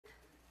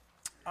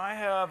I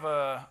have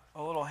a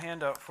little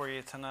handout for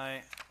you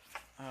tonight.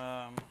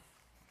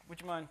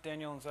 Would you mind,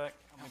 Daniel and Zach?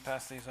 Let me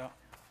pass these out.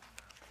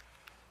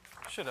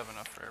 Should have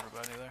enough for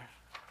everybody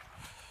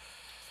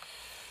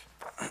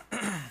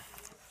there.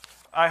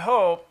 I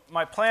hope,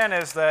 my plan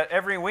is that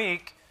every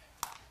week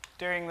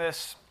during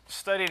this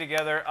study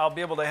together, I'll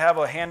be able to have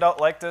a handout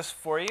like this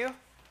for you.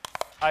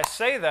 I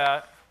say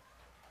that,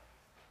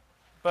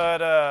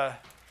 but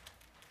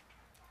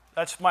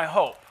that's my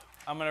hope.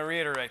 I'm going to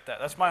reiterate that.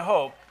 That's my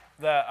hope,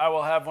 that I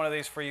will have one of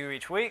these for you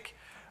each week.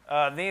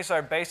 These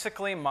are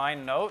basically my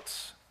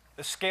notes,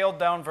 the scaled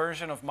down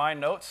version of my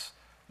notes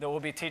that we'll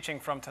be teaching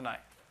from tonight.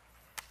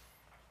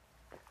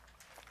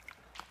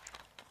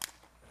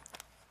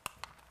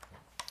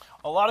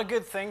 A lot of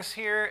good things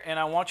here, and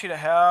I want you to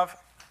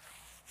have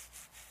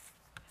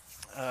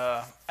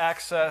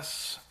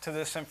access to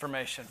this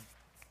information.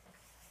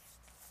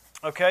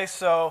 Okay,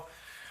 so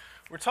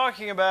we're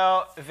talking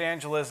about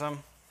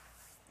evangelism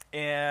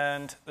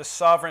and the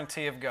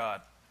sovereignty of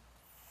God.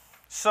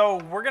 So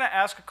we're going to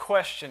ask a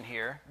question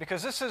here,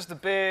 because this is the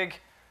big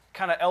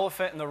kind of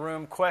elephant in the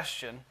room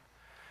question,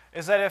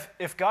 is that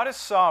if God is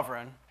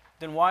sovereign,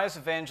 then why is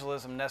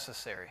evangelism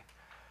necessary?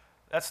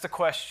 That's the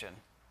question.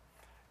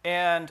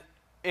 And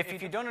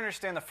if you don't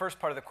understand the first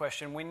part of the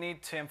question, we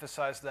need to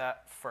emphasize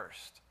that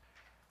first.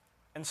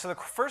 And so the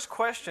first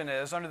question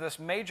is, under this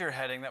major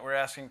heading that we're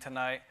asking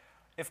tonight,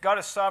 if God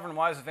is sovereign,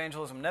 why is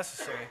evangelism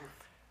necessary?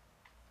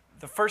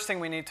 The first thing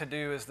we need to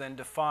do is then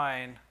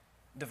define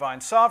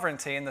divine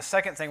sovereignty, and the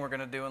second thing we're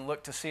going to do and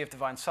look to see if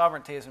divine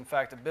sovereignty is in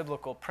fact a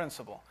biblical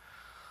principle.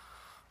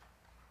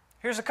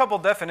 Here's a couple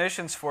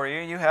definitions for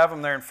you. You have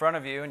them there in front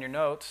of you in your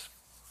notes.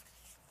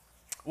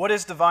 What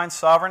is divine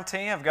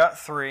sovereignty? I've got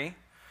three.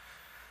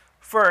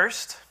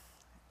 First,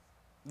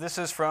 this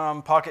is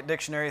from Pocket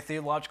Dictionary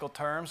Theological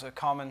Terms, a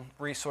common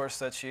resource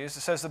that's used.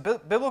 It says the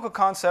biblical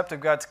concept of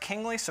God's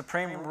kingly,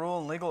 supreme rule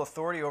and legal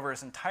authority over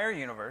his entire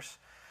universe.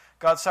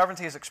 God's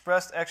sovereignty is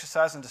expressed,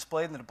 exercised, and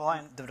displayed in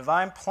the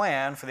divine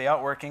plan for the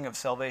outworking of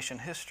salvation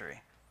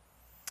history.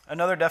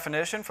 Another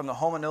definition from the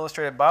Holman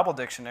Illustrated Bible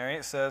Dictionary,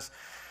 it says,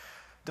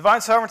 divine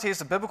sovereignty is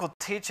the biblical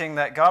teaching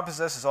that God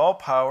possesses all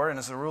power and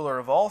is the ruler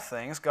of all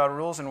things. God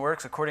rules and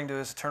works according to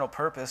his eternal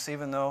purpose,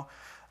 even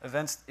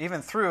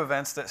through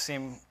events that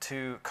seem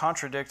to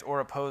contradict or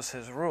oppose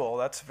his rule.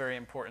 That's very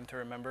important to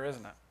remember,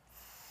 isn't it?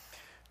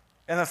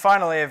 And then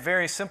finally, a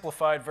very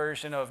simplified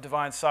version of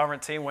divine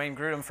sovereignty, Wayne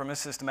Grudem from his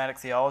Systematic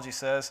Theology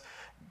says,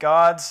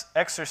 God's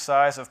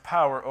exercise of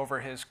power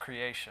over his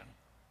creation.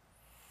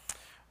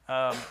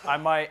 I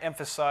might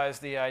emphasize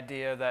the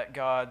idea that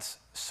God's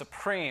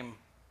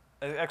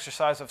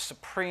exercise of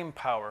supreme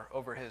power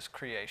over his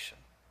creation.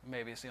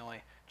 Maybe it's the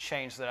only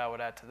change that I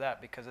would add to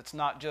that, because it's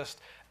not just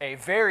a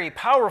very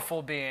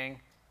powerful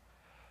being,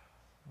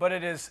 but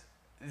it is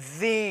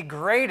the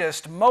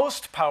greatest,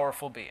 most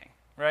powerful being,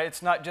 right?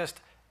 It's not just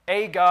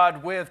a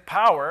God with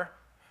power,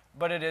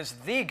 but it is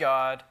the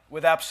God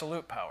with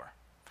absolute power.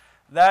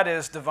 That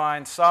is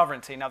divine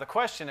sovereignty. Now the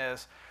question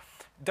is,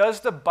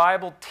 does the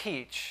Bible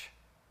teach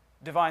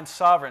divine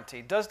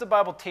sovereignty? Does the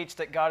Bible teach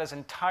that God is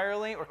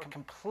entirely or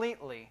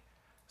completely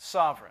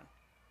sovereign?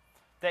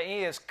 That he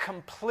is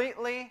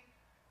completely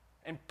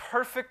and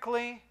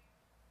perfectly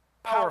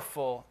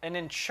powerful and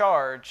in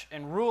charge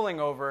and ruling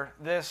over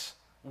this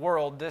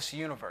world, this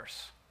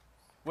universe?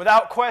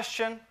 Without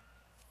question.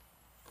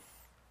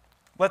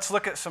 Let's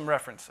look at some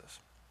references.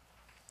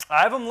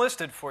 I have them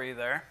listed for you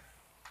there,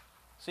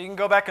 so you can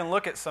go back and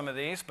look at some of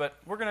these, but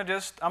I'm going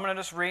to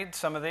just read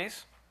some of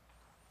these.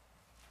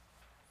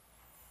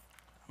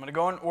 I'm going to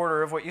go in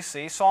order of what you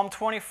see. Psalm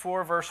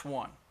 24, verse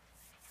 1.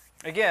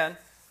 Again,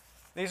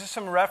 these are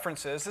some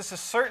references. This is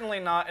certainly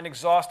not an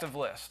exhaustive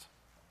list.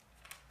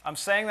 I'm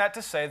saying that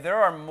to say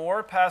there are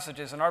more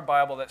passages in our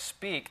Bible that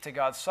speak to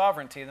God's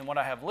sovereignty than what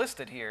I have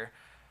listed here,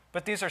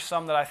 but these are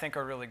some that I think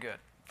are really good.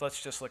 Let's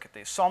just look at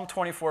these. Psalm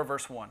 24,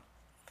 verse 1.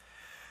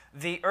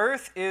 The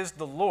earth is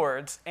the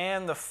Lord's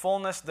and the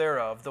fullness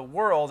thereof, the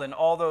world and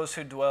all those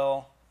who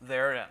dwell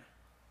therein.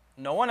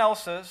 No one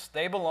else's.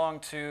 They belong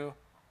to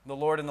the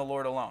Lord and the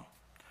Lord alone.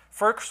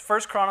 1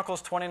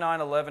 Chronicles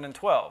 29, 11 and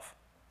 12.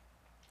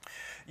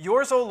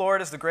 Yours, O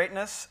Lord, is the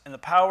greatness and the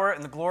power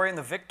and the glory and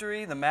the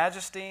victory, the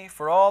majesty,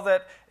 for all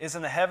that is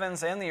in the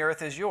heavens and the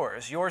earth is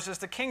yours. Yours is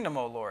the kingdom,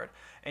 O Lord,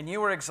 and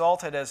you are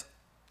exalted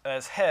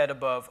as head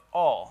above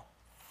all.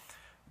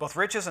 Both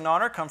riches and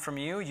honor come from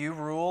you. You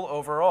rule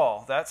over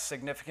all. That's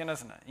significant,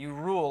 isn't it? You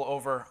rule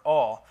over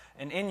all.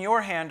 And in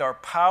your hand are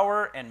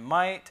power and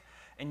might.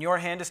 In your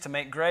hand is to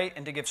make great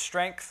and to give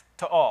strength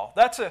to all.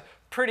 That's a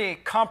pretty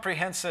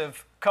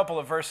comprehensive couple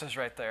of verses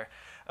right there.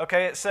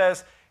 Okay, it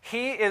says,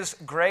 he is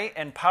great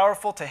and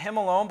powerful. To him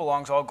alone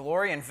belongs all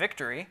glory and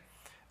victory.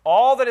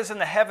 All that is in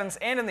the heavens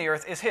and in the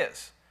earth is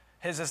his.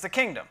 His is the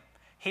kingdom.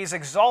 He's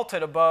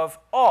exalted above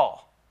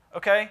all.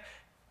 Okay?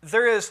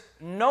 There is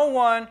no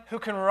one who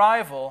can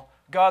rival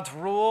God's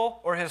rule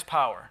or his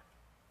power.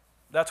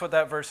 That's what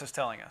that verse is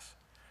telling us.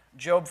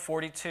 Job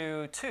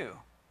 42, 2.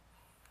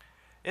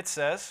 It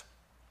says,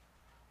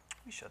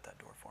 let me shut that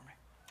door for me.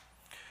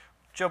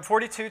 Job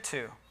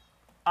 42:2.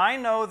 I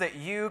know that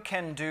you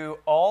can do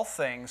all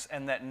things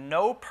and that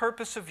no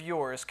purpose of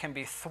yours can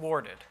be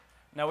thwarted.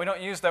 Now, we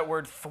don't use that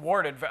word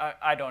thwarted.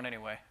 I don't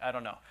anyway. I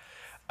don't know.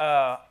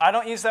 I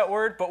don't use that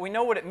word, but we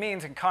know what it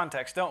means in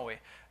context, don't we?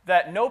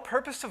 That no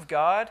purpose of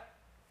God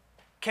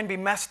can be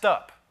messed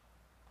up.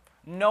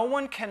 No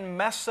one can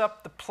mess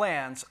up the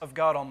plans of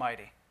God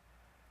Almighty.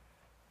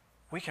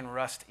 We can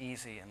rest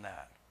easy in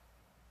that.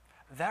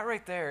 That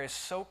right there is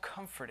so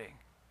comforting,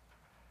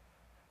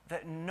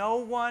 that no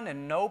one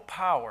and no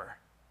power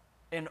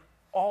in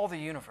all the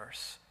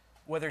universe,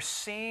 whether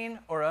seen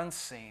or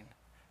unseen,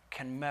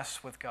 can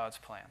mess with God's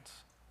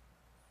plans.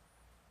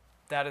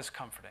 That is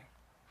comforting,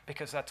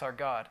 because that's our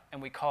God,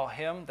 and we call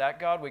him, that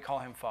God, we call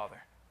him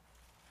Father.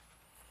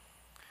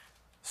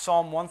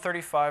 Psalm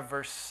 135,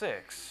 verse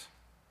 6.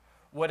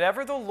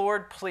 Whatever the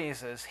Lord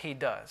pleases, he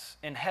does,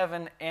 in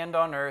heaven and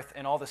on earth,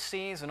 in all the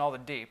seas and all the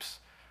deeps,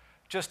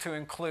 just to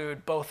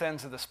include both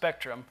ends of the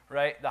spectrum,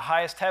 right? The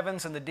highest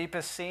heavens and the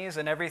deepest seas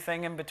and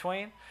everything in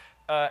between.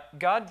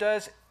 God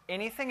does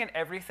anything and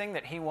everything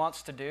that he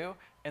wants to do,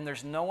 and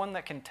there's no one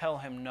that can tell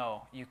him,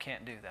 no, you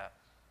can't do that.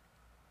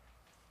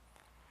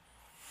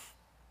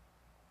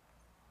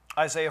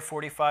 Isaiah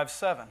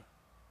 45:7.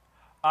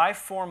 I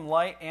form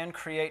light and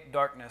create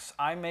darkness.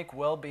 I make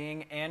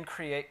well-being and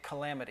create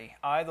calamity.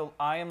 I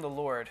am the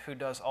Lord who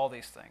does all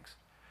these things.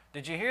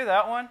 Did you hear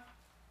that one?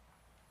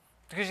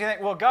 Because you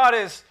think, well, God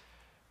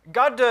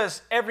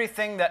does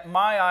everything that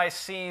my eye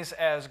sees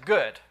as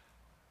good.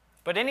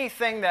 But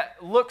anything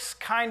that looks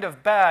kind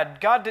of bad,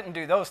 God didn't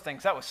do those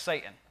things. That was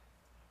Satan.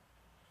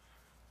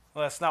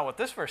 Well, that's not what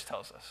this verse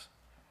tells us.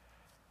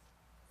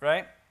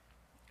 Right?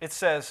 It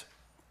says,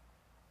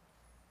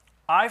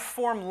 I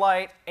form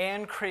light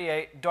and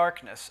create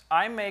darkness.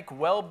 I make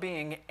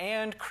well-being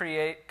and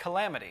create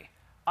calamity.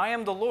 I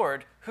am the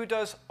Lord who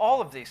does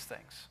all of these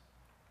things.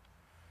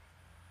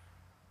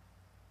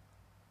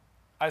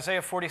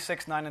 Isaiah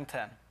 46:9 and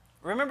 10.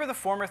 Remember the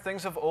former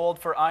things of old,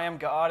 for I am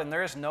God, and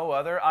there is no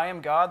other. I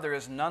am God, there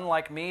is none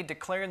like me,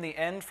 declaring the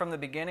end from the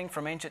beginning,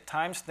 from ancient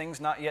times,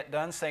 things not yet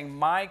done, saying,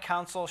 my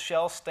counsel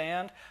shall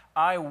stand,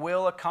 I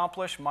will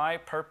accomplish my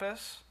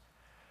purpose.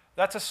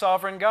 That's a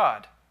sovereign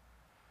God.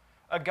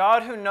 A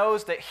God who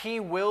knows that he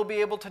will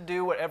be able to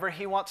do whatever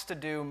he wants to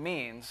do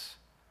means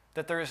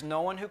that there is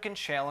no one who can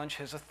challenge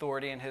his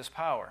authority and his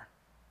power.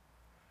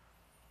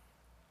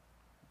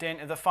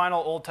 The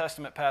final Old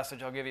Testament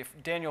passage I'll give you,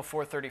 Daniel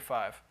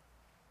 4:35.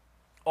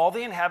 All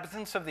the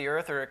inhabitants of the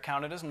earth are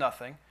accounted as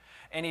nothing,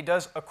 and he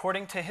does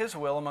according to his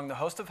will among the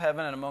host of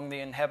heaven and among the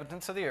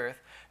inhabitants of the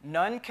earth.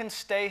 None can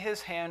stay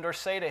his hand or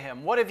say to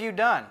him, what have you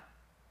done?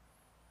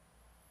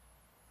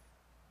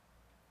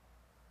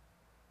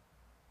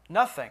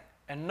 Nothing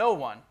and no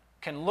one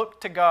can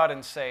look to God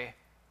and say,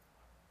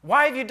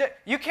 why have you done?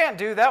 You can't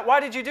do that.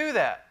 Why did you do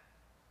that?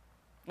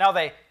 Now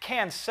they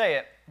can say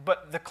it,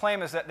 but the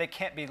claim is that they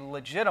can't be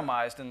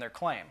legitimized in their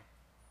claim,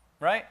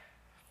 right?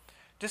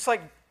 Just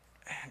like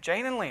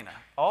Jane and Lena,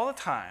 all the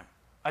time,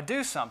 I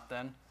do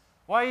something.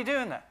 Why are you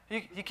doing that?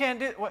 You can't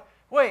do it.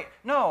 Wait,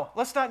 no,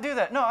 let's not do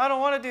that. No, I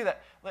don't want to do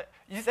that.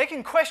 They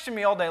can question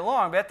me all day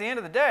long, but at the end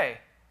of the day,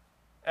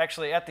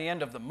 actually at the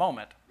end of the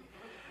moment,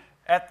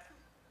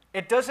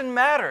 it doesn't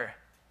matter.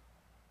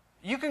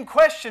 You can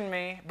question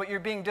me, but you're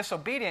being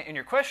disobedient and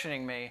you're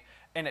questioning me,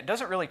 and it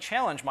doesn't really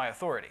challenge my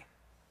authority.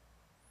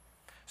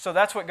 So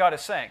that's what God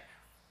is saying.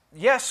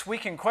 Yes, we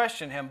can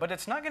question him, but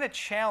it's not going to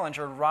challenge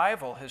or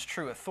rival his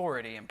true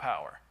authority and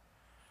power.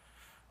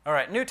 All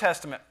right, New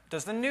Testament.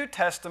 Does the New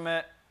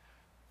Testament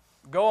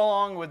go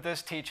along with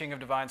this teaching of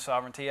divine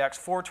sovereignty? Acts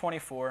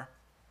 4:24.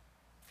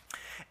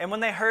 And when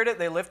they heard it,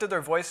 they lifted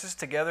their voices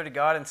together to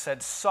God and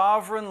said,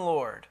 Sovereign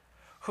Lord,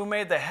 who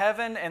made the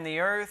heaven and the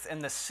earth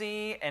and the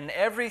sea and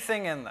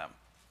everything in them.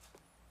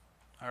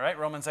 All right,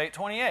 Romans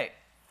 8:28.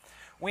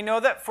 We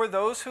know that for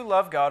those who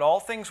love God, all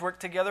things work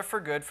together for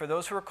good for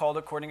those who are called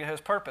according to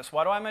his purpose.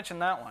 Why do I mention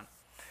that one?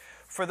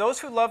 For those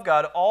who love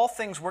God, all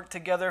things work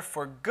together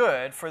for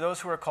good for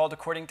those who are called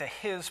according to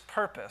his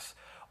purpose.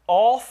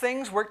 All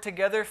things work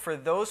together for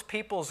those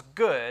people's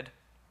good.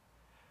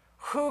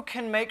 Who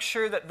can make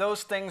sure that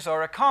those things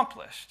are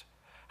accomplished?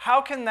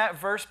 How can that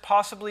verse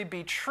possibly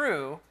be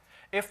true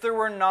if there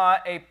were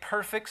not a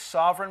perfect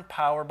sovereign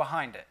power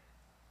behind it?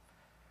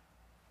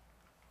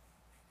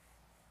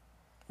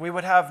 We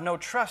would have no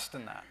trust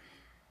in that.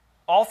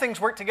 All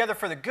things work together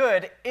for the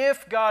good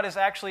if God is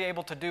actually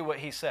able to do what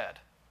he said,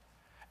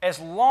 as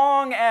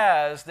long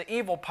as the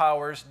evil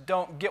powers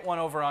don't get one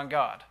over on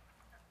God.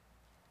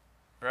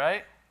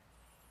 Right?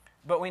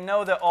 But we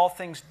know that all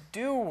things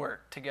do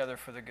work together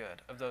for the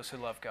good of those who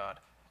love God,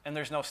 and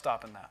there's no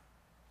stopping that.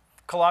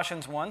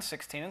 Colossians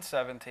 1:16 and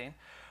 17.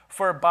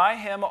 For by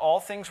him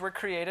all things were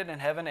created in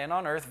heaven and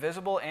on earth,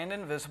 visible and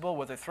invisible,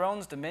 whether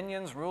thrones,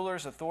 dominions,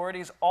 rulers,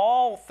 authorities,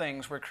 all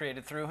things were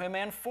created through him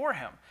and for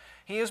him.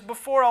 He is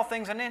before all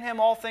things, and in him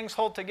all things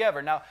hold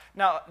together. Now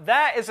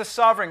that is a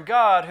sovereign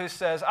God who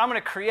says, I'm going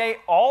to create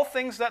all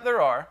things that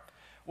there are,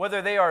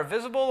 whether they are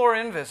visible or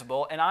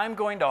invisible, and I'm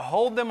going to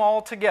hold them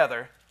all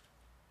together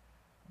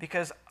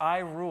Because I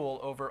rule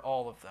over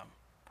all of them.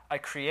 I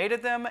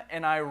created them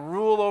and I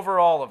rule over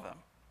all of them.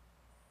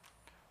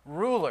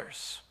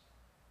 Rulers,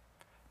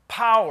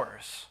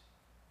 powers,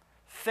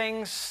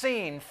 things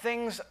seen,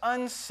 things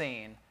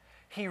unseen.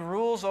 He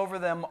rules over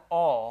them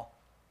all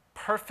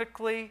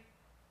perfectly,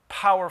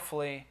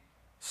 powerfully,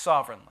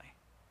 sovereignly.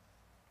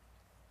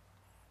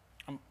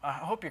 I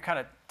hope you're kind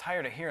of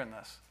tired of hearing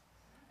this.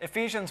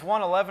 Ephesians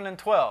 1:11 and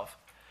 12.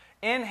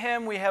 In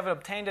him we have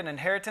obtained an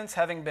inheritance,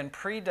 having been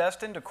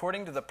predestined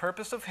according to the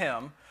purpose of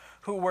him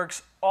who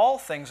works all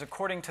things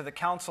according to the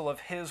counsel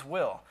of his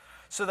will,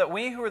 so that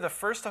we who are the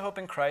first to hope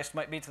in Christ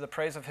might be to the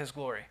praise of his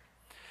glory.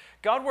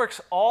 God works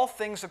all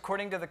things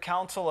according to the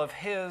counsel of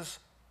his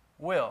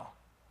will.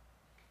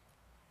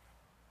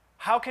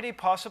 How could he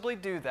possibly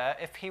do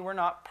that if he were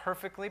not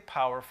perfectly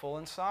powerful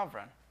and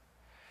sovereign?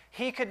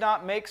 He could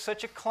not make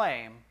such a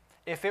claim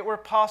if it were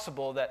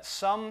possible that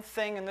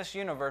something in this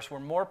universe were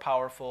more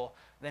powerful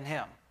than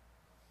him.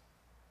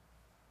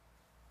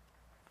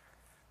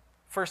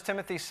 1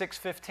 Timothy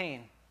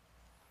 6:15,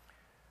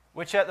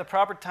 which at the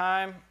proper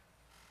time,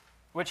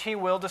 which he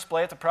will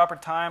display at the proper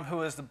time,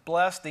 who is the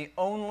blessed, the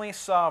only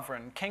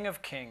sovereign, King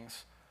of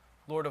kings,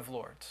 Lord of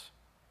lords.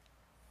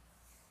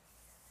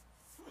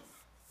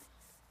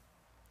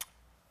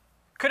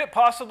 Could it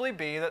possibly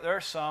be that there are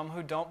some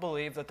who don't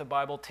believe that the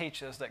Bible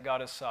teaches that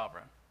God is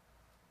sovereign?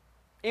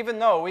 Even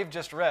though we've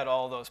just read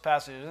all those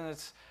passages,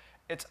 and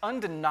it's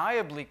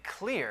undeniably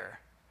clear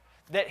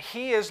that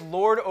he is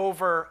Lord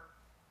over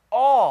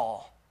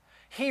all.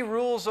 He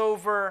rules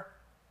over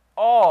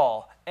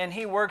all, and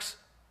he works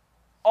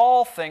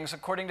all things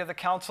according to the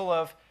counsel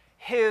of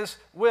his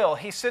will.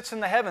 He sits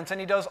in the heavens and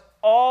he does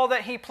all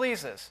that he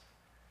pleases.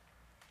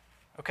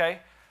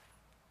 Okay?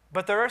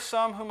 But there are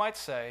some who might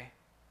say,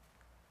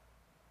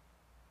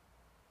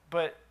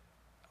 but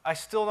I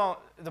still don't,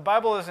 the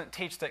Bible doesn't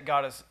teach that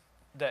God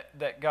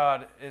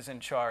is in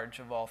charge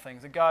of all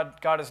things, that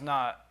God is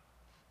not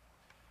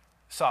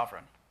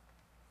sovereign.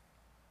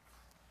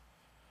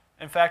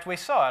 In fact, we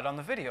saw it on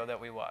the video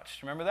that we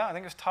watched. Remember that? I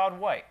think it was Todd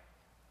White.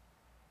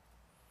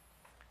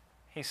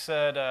 He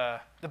said,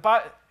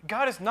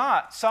 God is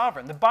not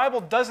sovereign. The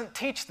Bible doesn't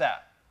teach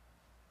that.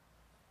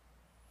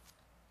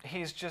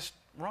 He's just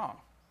wrong.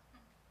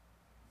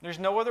 There's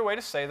no other way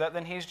to say that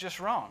than he's just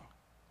wrong.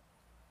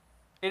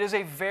 It is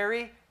a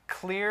very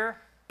clear,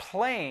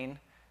 plain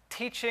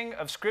teaching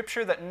of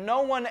Scripture that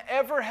no one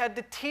ever had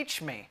to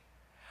teach me.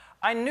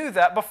 I knew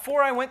that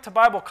before I went to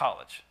Bible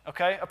college,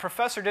 okay? A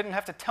professor didn't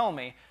have to tell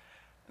me,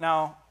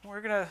 now,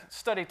 we're going to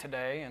study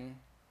today, and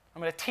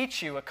I'm going to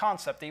teach you a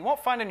concept that you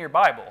won't find in your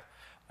Bible,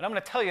 but I'm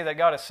going to tell you that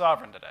God is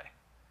sovereign today.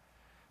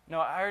 No,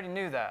 I already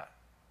knew that.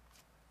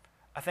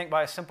 I think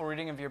by a simple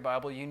reading of your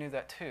Bible, you knew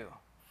that too.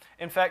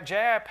 In fact,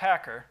 J.I.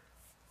 Packer,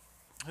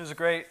 who's a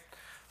great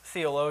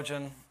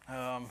theologian,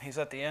 he's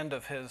at the end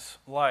of his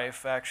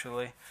life,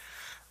 actually,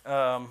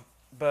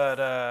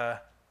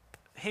 but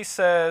he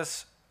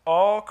says,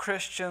 all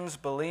Christians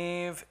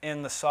believe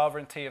in the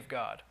sovereignty of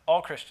God.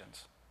 All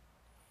Christians.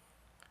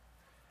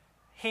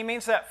 He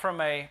means that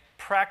from a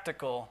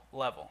practical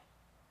level.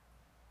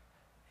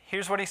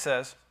 Here's what he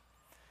says.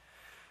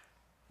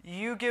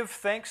 You give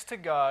thanks to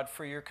God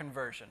for your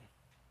conversion,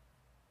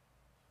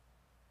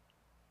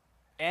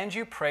 and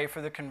you pray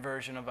for the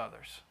conversion of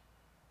others.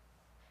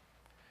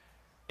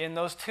 In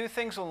those two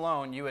things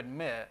alone, you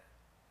admit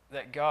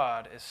that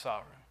God is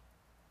sovereign.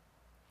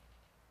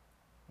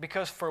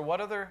 Because for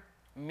what other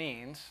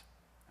means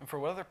and for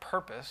what other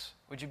purpose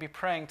would you be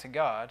praying to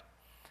God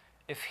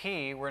if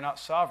he were not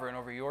sovereign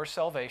over your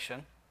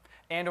salvation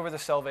and over the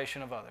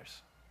salvation of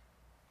others?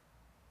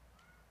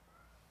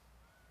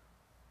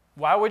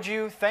 Why would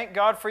you thank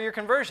God for your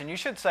conversion? You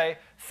should say,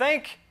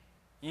 thank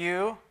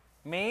you,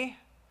 me,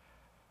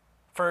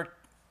 for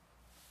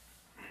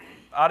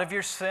out of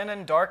your sin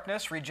and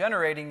darkness,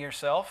 regenerating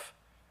yourself,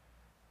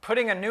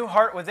 putting a new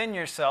heart within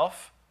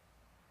yourself,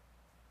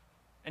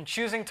 and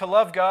choosing to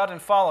love God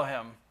and follow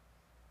him.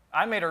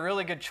 I made a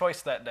really good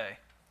choice that day.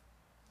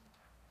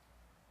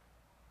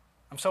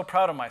 I'm so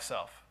proud of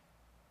myself.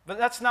 But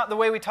that's not the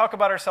way we talk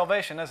about our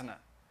salvation, isn't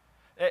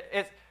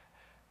it?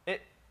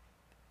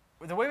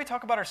 The way we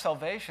talk about our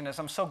salvation is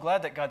I'm so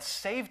glad that God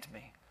saved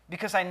me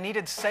because I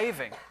needed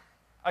saving.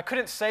 I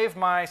couldn't save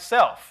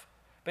myself,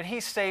 but he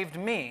saved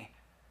me.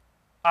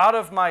 Out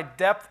of my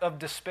depth of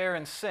despair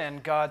and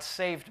sin, God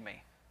saved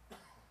me.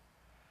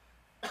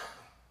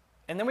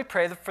 And then we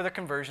pray for the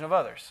conversion of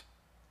others.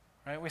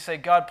 Right? We say,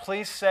 God,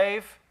 please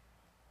save.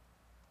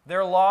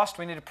 They're lost.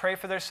 We need to pray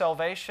for their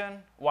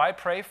salvation. Why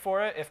pray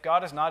for it if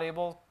God is not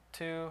able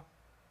to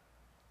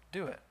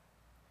do it?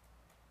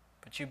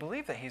 But you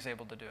believe that he's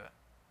able to do it.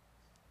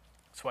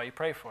 That's why you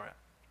pray for it.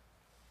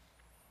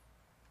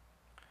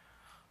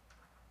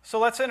 So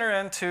let's enter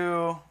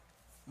into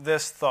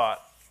this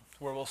thought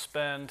where we'll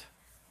spend,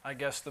 I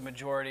guess, the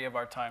majority of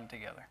our time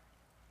together.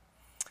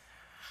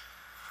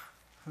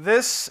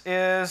 This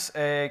is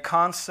a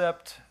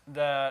concept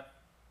that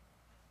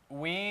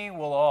we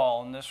will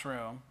all in this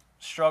room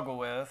struggle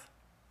with,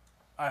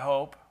 I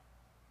hope,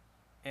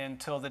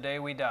 until the day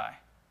we die.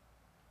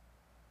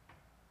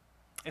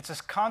 It's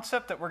this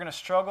concept that we're going to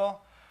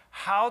struggle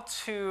how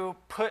to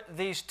put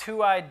these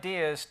two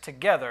ideas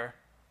together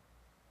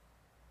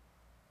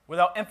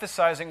without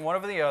emphasizing one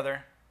over the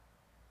other,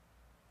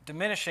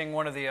 diminishing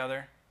one or the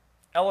other,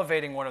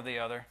 elevating one or the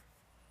other,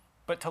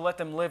 but to let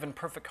them live in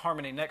perfect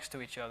harmony next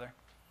to each other.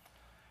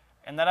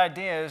 And that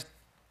idea is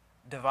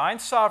divine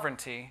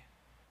sovereignty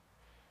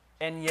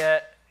and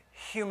yet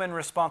human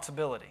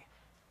responsibility.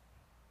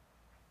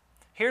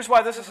 Here's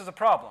why this is a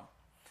problem.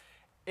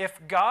 If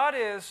God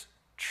is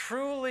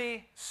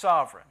truly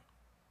sovereign,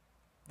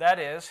 that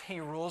is, he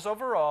rules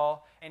over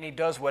all and he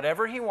does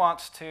whatever he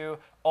wants to,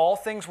 all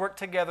things work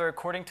together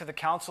according to the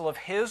counsel of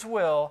his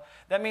will,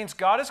 that means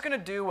God is going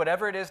to do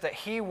whatever it is that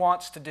he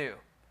wants to do.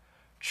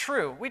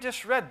 True, we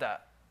just read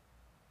that.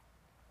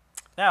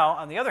 Now,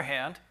 on the other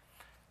hand,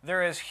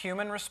 there is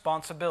human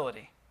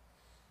responsibility.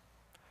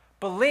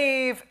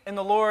 Believe in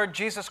the Lord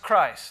Jesus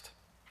Christ.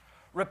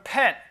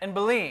 Repent and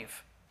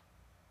believe.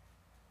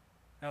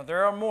 Now,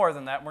 there are more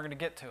than that, and we're going to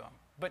get to them.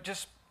 But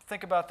just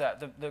think about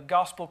that, the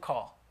gospel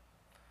call.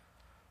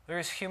 There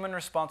is human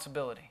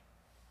responsibility.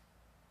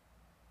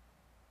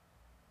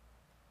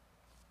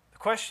 The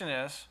question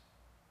is,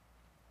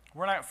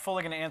 we're not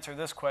fully going to answer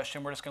this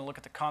question, we're just going to look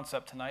at the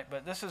concept tonight,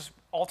 but this is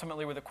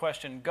ultimately where the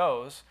question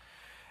goes,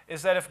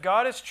 is that if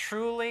God is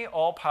truly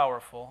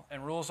all-powerful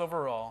and rules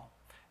over all,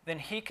 then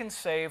he can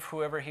save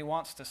whoever he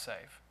wants to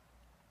save.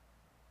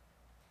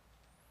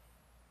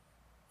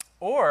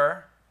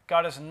 Or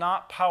God is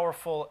not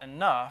powerful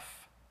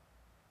enough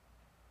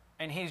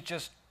and he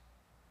just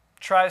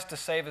tries to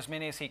save as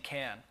many as he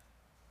can.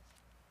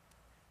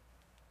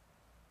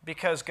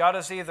 Because God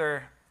is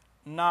either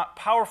not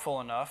powerful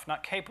enough,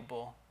 not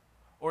capable,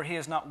 or he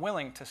is not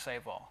willing to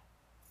save all.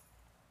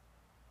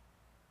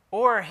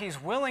 Or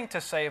he's willing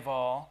to save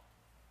all,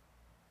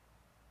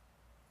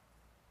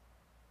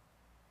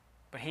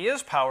 but he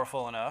is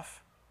powerful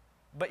enough,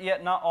 but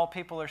yet not all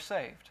people are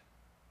saved.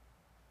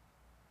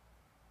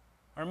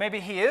 Or maybe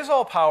he is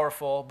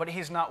all-powerful, but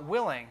he's not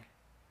willing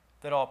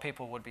that all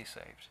people would be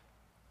saved.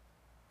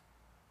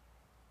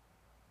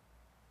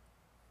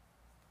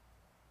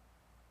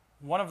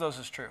 One of those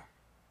is true.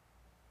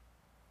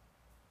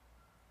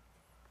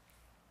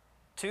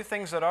 Two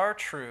things that are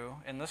true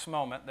in this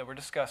moment that we're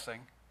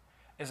discussing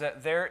is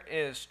that there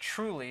is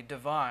truly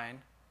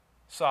divine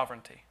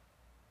sovereignty,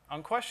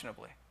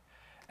 unquestionably.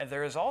 And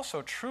there is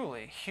also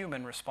truly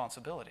human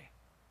responsibility.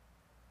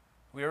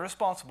 We are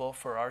responsible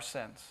for our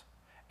sins,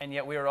 and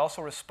yet we are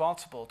also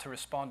responsible to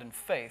respond in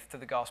faith to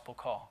the gospel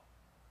call.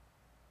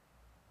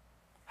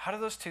 How do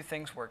those two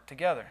things work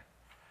together?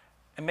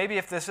 And maybe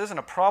if this isn't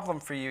a problem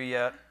for you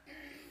yet,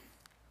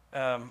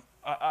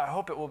 I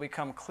hope it will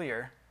become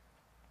clear.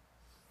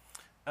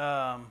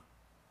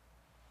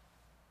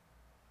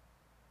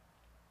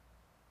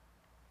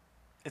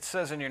 It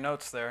says in your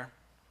notes there,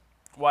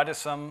 why do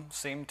some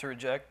seem to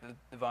reject the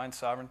divine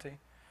sovereignty?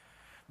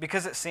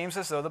 Because it seems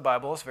as though the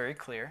Bible is very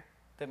clear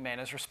that man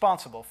is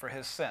responsible for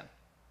his sin.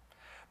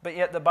 But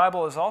yet the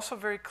Bible is also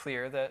very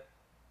clear that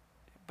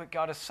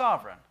God is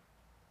sovereign.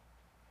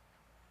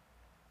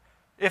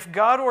 If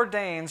God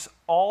ordains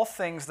all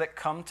things that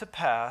come to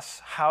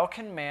pass, how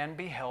can man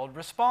be held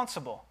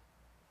responsible?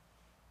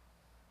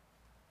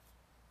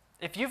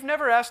 If you've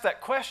never asked that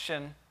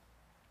question,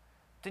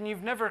 then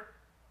you've never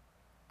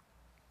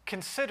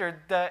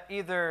considered that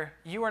either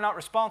you are not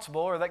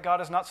responsible or that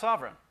God is not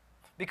sovereign.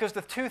 Because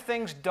the two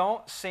things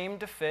don't seem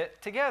to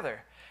fit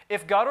together.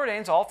 If God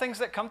ordains all things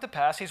that come to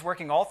pass, he's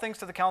working all things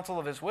to the counsel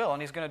of his will,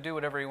 and he's going to do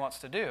whatever he wants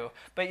to do,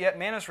 but yet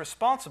man is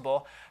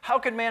responsible, how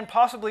could man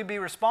possibly be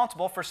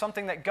responsible for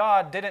something that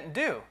God didn't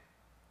do?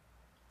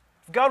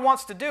 If God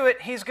wants to do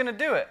it, he's going to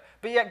do it,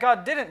 but yet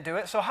God didn't do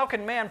it, so how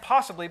can man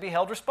possibly be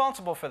held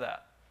responsible for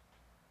that?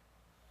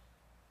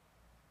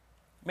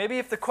 Maybe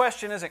if the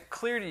question isn't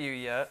clear to you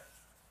yet,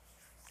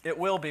 it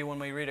will be when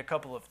we read a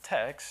couple of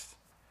texts.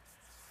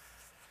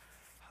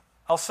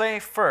 I'll say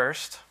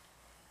first,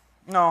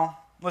 no,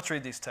 let's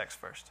read these texts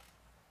first.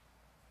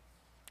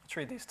 Let's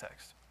read these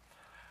texts.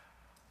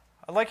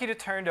 I'd like you to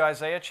turn to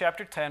Isaiah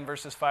chapter 10,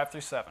 verses 5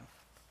 through 7.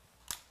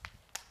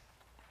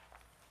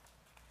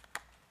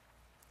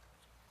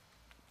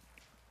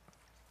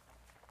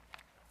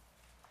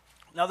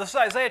 Now, this is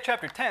Isaiah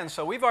chapter 10,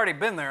 so we've already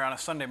been there on a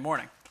Sunday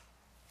morning.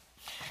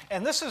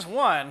 And this is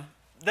one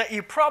that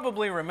you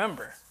probably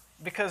remember,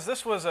 because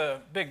this was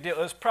a big deal. It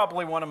was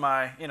probably one of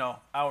my,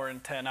 hour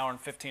and 10, hour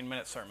and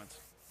 15-minute sermons.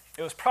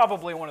 It was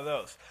probably one of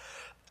those.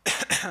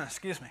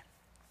 Excuse me.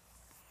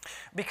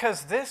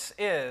 Because this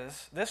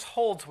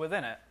holds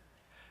within it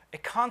a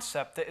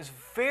concept that is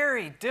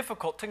very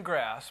difficult to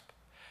grasp,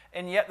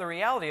 and yet the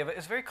reality of it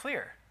is very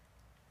clear.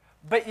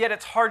 But yet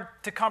it's hard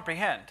to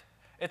comprehend.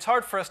 It's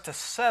hard for us to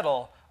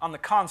settle on the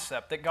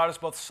concept that God is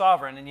both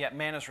sovereign and yet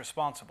man is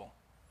responsible.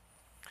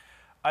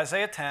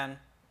 Isaiah 10,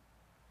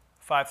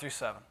 5 through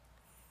 7.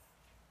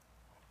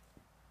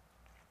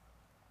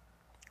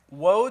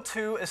 Woe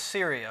to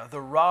Assyria,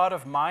 the rod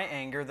of my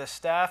anger, the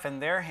staff in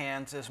their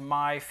hands is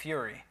my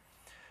fury.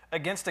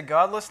 Against a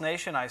godless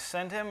nation I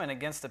send him, and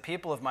against the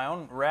people of my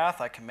own wrath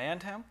I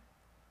command him.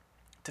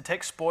 to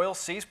take spoil,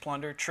 seize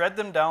plunder, tread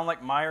them down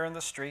like mire in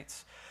the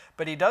streets.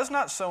 But he does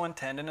not so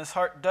intend, and his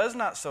heart does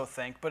not so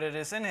think, but it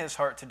is in his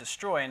heart to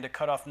destroy and to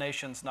cut off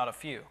nations, not a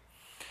few.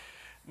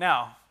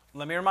 Now,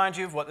 let me remind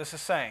you of what this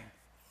is saying.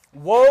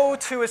 Woe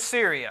to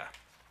Assyria.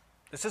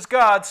 This is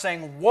God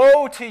saying,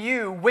 woe to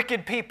you,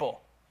 wicked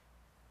people.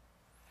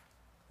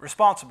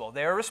 Responsible.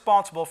 They are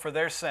responsible for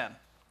their sin,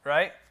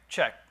 right?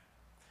 Check.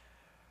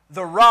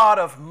 The rod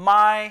of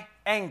my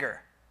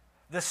anger.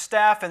 The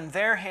staff in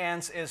their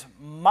hands is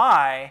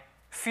my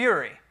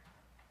fury.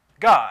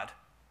 God.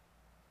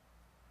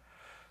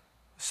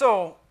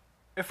 So,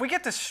 if we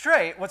get this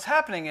straight, what's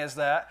happening is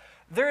that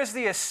there is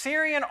the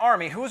Assyrian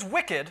army who is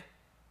wicked,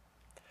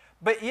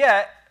 but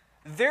yet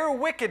their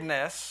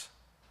wickedness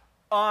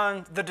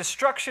on the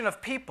destruction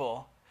of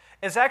people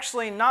is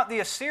actually not the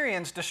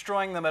Assyrians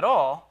destroying them at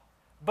all,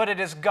 but it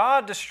is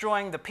God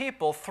destroying the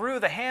people through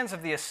the hands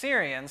of the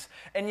Assyrians,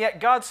 and yet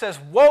God says,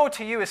 woe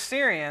to you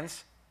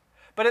Assyrians,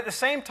 but at the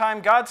same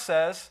time God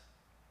says,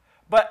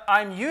 but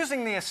I'm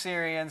using the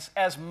Assyrians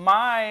as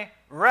my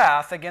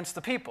wrath against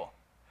the people.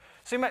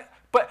 So you might,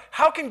 but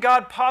how can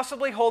God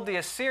possibly hold the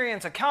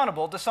Assyrians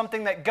accountable to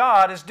something that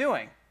God is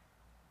doing?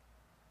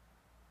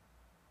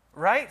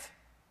 Right?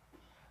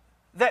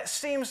 That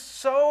seems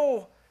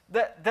so,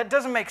 that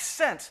doesn't make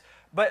sense,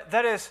 but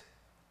that is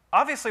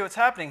obviously what's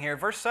happening here.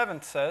 Verse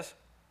 7 says,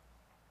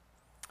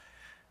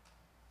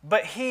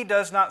 but he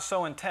does not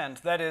so intend,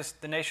 that is,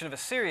 the nation of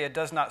Assyria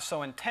does not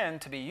so intend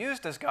to be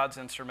used as God's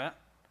instrument,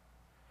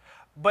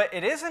 but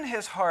it is in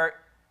his heart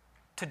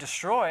to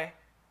destroy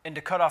and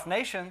to cut off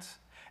nations.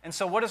 And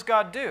so what does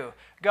God do?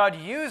 God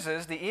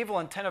uses the evil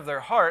intent of their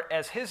heart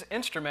as his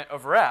instrument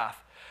of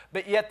wrath,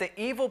 but yet the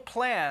evil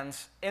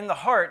plans in the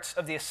hearts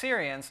of the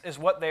Assyrians is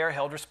what they are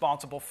held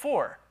responsible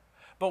for.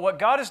 But what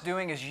God is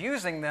doing is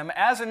using them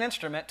as an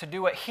instrument to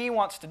do what he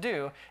wants to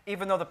do,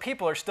 even though the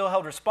people are still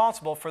held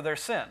responsible for their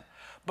sin.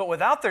 But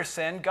without their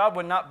sin, God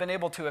would not have been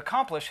able to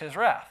accomplish his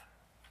wrath.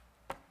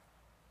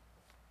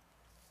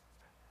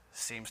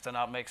 Seems to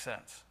not make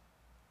sense.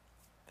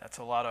 That's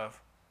a lot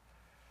of,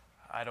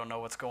 I don't know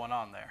what's going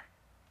on there.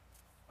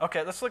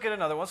 Okay, let's look at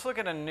another one. Let's look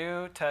at a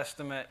New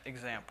Testament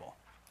example.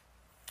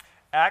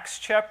 Acts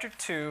chapter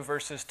 2,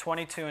 verses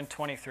 22 and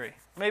 23.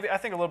 Maybe, I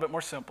think a little bit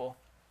more simple.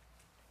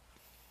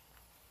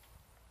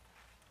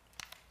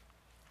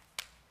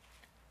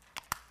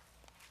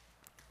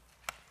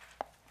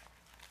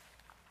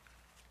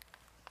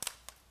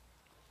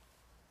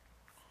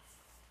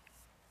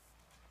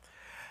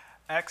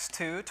 Acts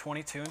 2,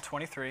 22 and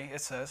 23,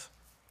 it says,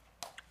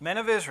 Men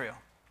of Israel,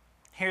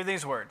 hear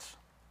these words.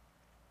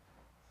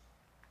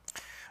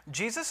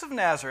 Jesus of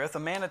Nazareth, a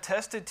man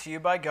attested to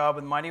you by God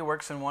with mighty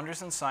works and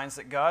wonders and signs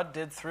that God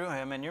did through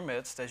him in your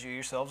midst, as you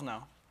yourselves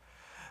know.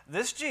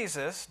 This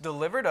Jesus,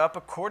 delivered up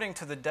according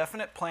to the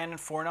definite plan and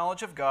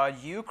foreknowledge of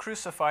God, you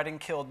crucified and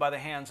killed by the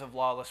hands of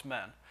lawless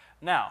men.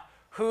 Now,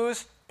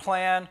 whose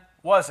plan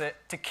was it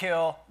to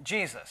kill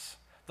Jesus?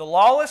 The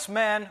lawless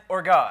men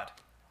or God?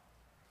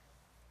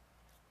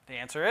 The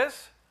answer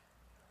is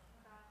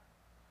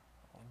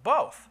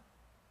both.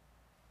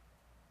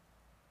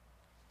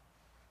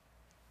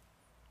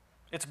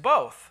 It's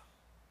both.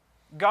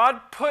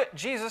 God put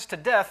Jesus to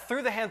death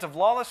through the hands of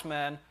lawless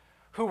men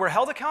who were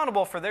held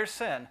accountable for their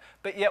sin,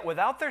 but yet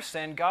without their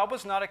sin, God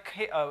was not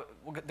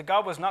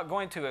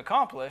going to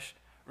accomplish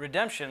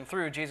redemption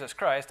through Jesus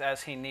Christ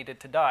as he needed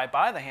to die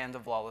by the hands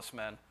of lawless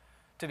men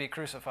to be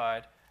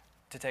crucified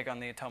to take on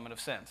the atonement of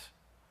sins.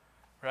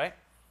 Right?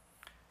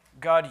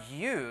 God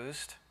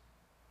used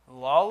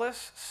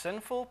lawless,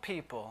 sinful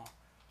people,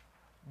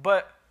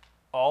 but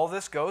all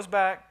this goes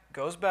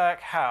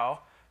back how?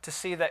 To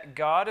see that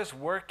God is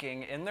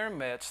working in their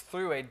midst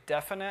through a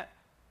definite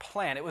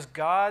plan. It was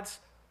God's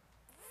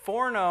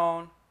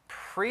foreknown,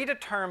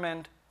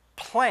 predetermined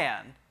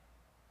plan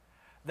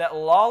that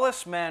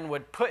lawless men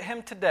would put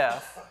him to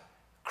death,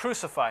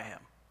 crucify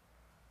him.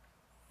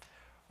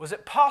 Was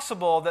it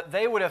possible that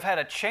they would have had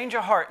a change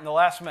of heart in the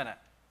last minute?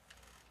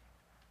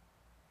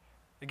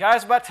 The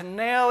guy's about to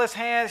nail his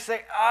hands. He's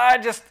like, I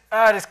just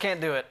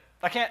can't do it.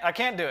 I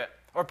can't do it.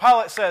 Or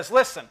Pilate says,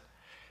 listen,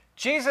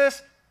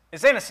 Jesus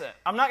is innocent.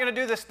 I'm not going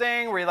to do this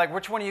thing where you're like,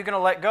 which one are you going to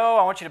let go?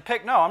 I want you to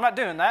pick. No, I'm not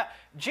doing that.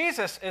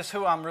 Jesus is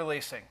who I'm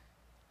releasing.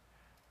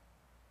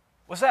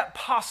 Was that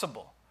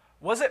possible?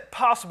 Was it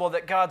possible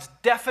that God's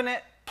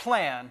definite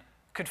plan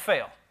could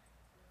fail?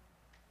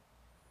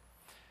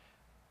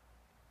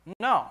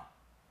 No.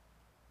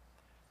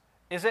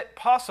 Is it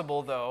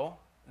possible, though,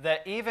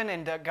 that even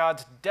in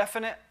God's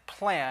definite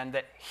plan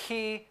that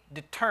he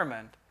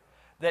determined,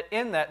 that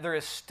in that there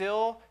is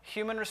still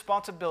human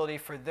responsibility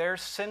for their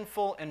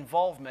sinful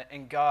involvement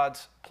in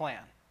God's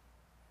plan?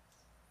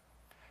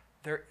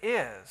 There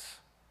is.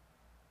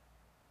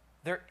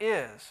 There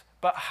is.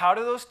 But how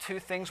do those two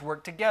things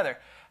work together?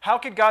 How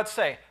could God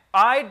say,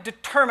 I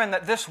determine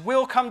that this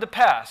will come to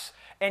pass,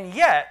 and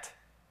yet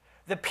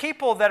the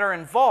people that are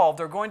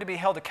involved are going to be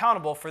held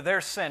accountable for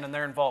their sin and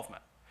their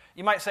involvement?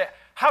 You might say,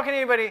 how can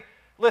anybody,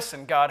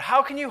 listen, God,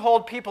 how can you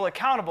hold people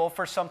accountable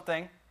for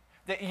something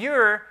that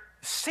you're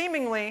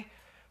seemingly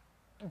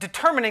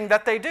determining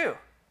that they do.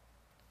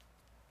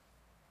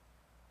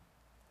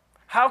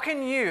 How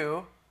can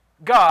you,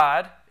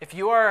 God, if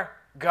you are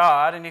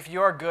God and if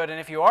you are good and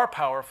if you are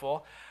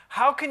powerful,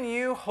 how can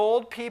you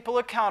hold people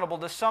accountable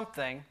to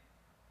something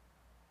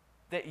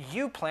that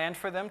you planned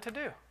for them to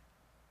do?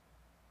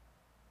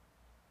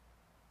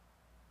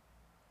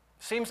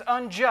 Seems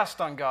unjust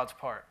on God's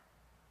part.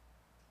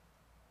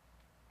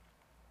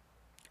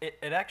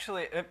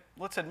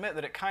 Let's admit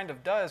that it kind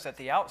of does at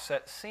the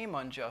outset seem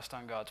unjust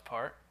on God's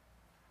part.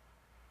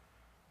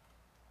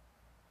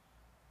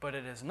 But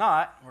it is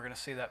not. We're going to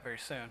see that very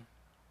soon.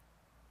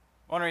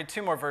 I want to read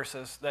two more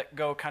verses that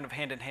go kind of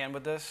hand in hand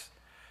with this.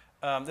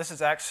 This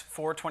is Acts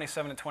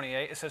 4:27 and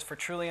 28. It says, "For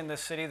truly in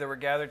this city there were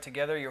gathered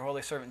together your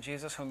holy servant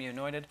Jesus, whom you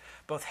anointed,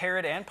 both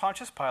Herod and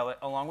Pontius Pilate,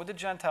 along with the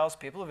Gentiles,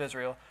 people of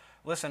Israel."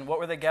 Listen, what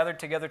were they gathered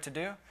together to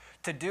do?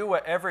 To do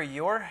whatever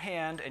your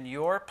hand and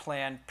your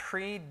plan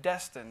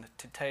predestined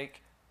to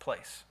take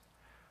place.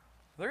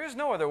 There is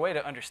no other way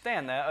to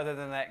understand that other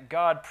than that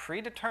God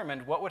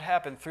predetermined what would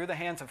happen through the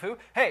hands of who?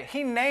 Hey,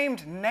 he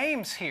named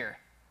names here.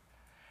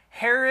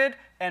 Herod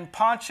and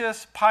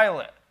Pontius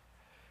Pilate.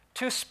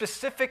 Two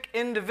specific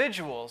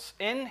individuals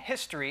in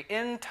history,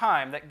 in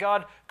time, that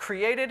God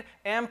created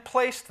and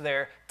placed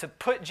there to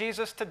put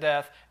Jesus to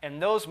death, and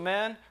those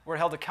men were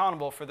held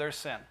accountable for their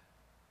sin.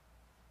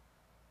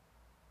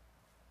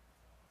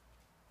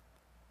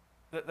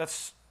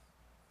 That's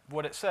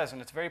what it says,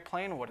 and it's very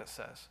plain what it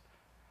says.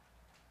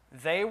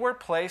 They were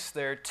placed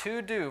there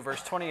to do,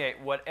 verse 28,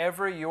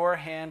 whatever your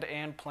hand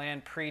and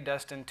plan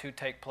predestined to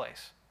take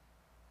place.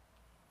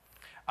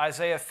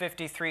 Isaiah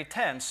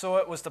 53:10, so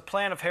it was the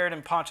plan of Herod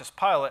and Pontius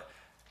Pilate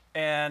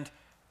and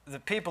the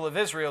people of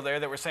Israel there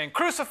that were saying,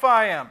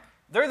 crucify him.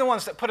 They're the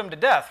ones that put him to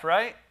death,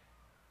 right?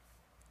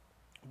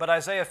 But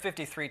Isaiah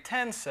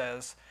 53:10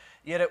 says,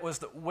 yet it was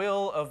the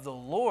will of the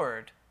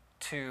Lord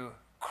to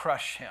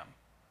crush him.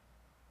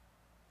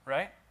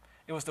 Right?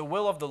 It was the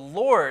will of the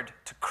Lord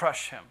to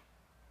crush him.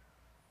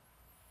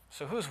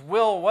 So whose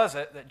will was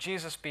it that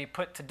Jesus be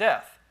put to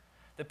death?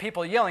 The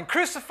people yelling,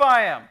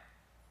 crucify him!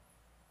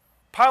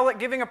 Pilate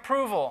giving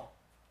approval.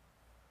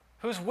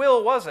 Whose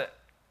will was it?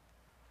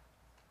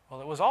 Well,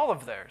 it was all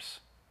of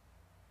theirs.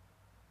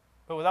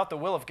 But without the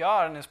will of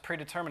God and his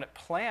predeterminate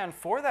plan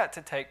for that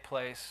to take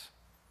place,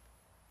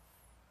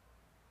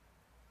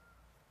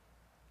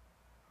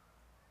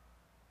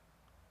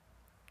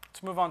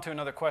 let's move on to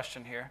another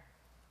question here.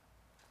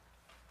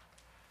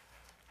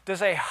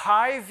 Does a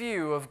high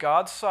view of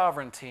God's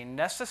sovereignty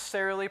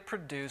necessarily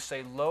produce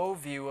a low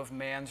view of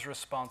man's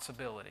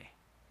responsibility?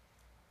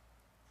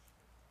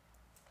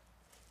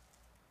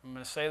 I'm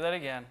going to say that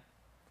again.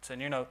 It's in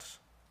your notes.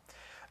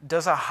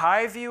 Does a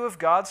high view of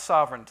God's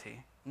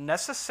sovereignty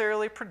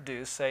necessarily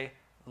produce a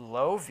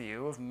low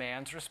view of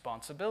man's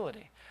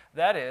responsibility?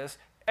 That is,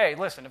 hey,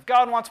 listen, if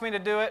God wants me to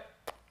do it,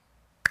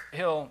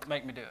 he'll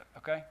make me do it,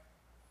 okay?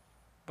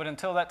 But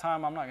until that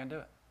time, I'm not going to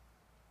do it.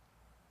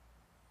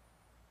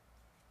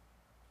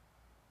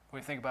 What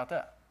do you think about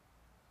that?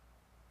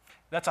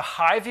 That's a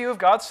high view of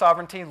God's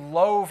sovereignty,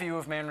 low view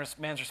of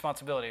man's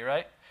responsibility,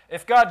 right?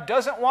 If God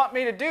doesn't want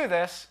me to do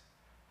this,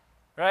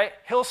 right,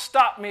 he'll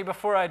stop me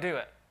before I do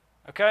it,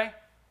 okay?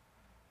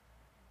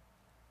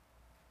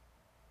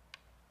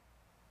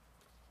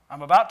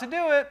 I'm about to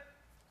do it.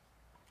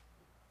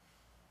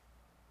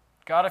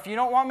 God, if you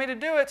don't want me to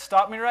do it,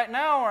 stop me right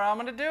now or I'm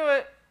going to do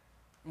it.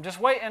 I'm just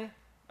waiting.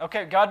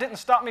 Okay, God didn't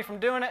stop me from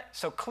doing it,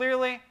 so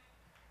clearly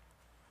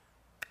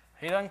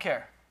he doesn't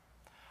care.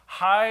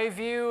 High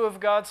view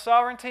of God's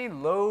sovereignty,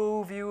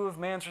 low view of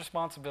man's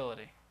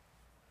responsibility.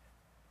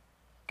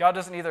 God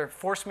doesn't either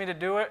force me to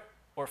do it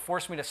or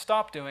force me to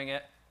stop doing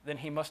it, then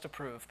he must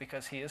approve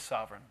because he is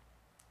sovereign.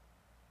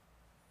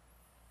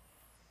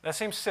 That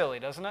seems silly,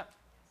 doesn't it?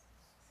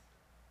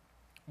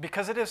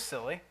 Because it is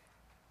silly.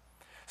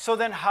 So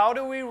then how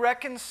do we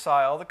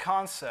reconcile the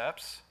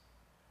concepts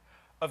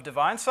of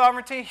divine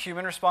sovereignty,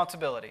 human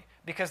responsibility?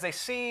 Because they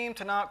seem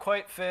to not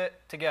quite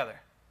fit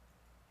together.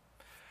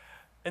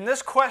 In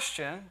this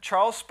question,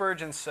 Charles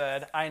Spurgeon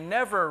said, I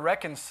never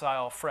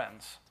reconcile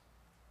friends.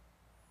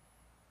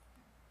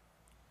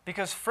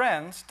 Because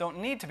friends don't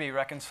need to be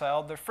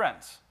reconciled, they're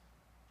friends.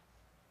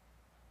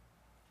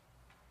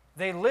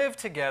 They live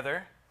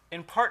together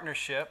in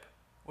partnership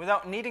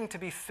without needing to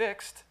be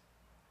fixed.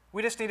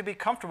 We just need to be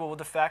comfortable with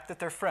the fact that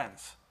they're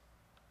friends.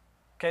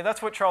 Okay,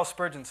 that's what Charles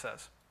Spurgeon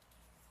says.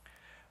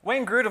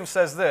 Wayne Grudem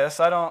says this.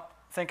 I don't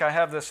think I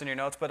have this in your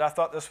notes, but I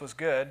thought this was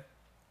good.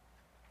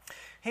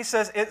 He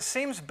says, it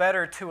seems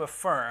better to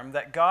affirm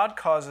that God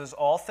causes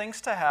all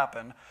things to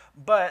happen,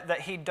 but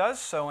that he does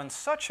so in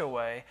such a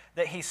way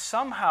that he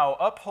somehow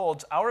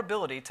upholds our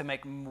ability to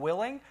make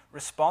willing,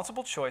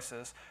 responsible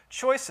choices,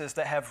 choices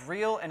that have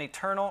real and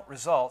eternal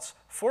results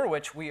for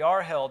which we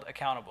are held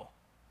accountable.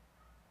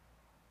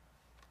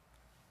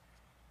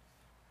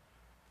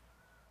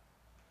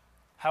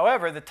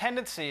 However, the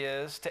tendency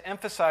is to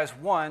emphasize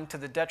one to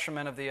the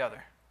detriment of the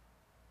other.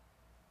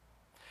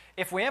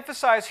 If we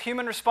emphasize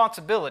human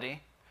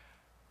responsibility,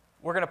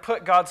 we're going to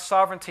put God's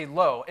sovereignty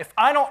low. If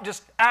I don't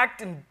just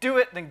act and do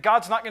it, then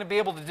God's not going to be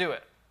able to do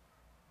it.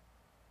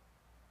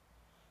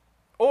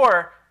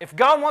 Or, if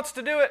God wants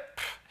to do it,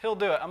 he'll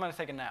do it. I'm going to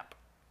take a nap.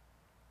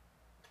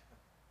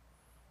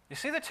 You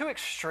see the two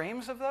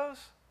extremes of those?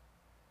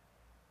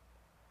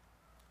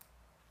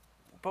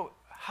 But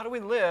how do we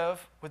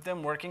live with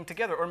them working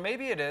together? Or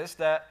maybe it is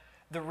that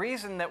the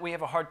reason that we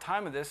have a hard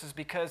time with this is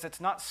because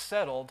it's not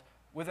settled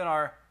within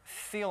our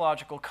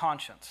theological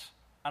conscience.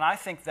 And I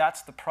think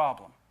that's the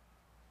problem.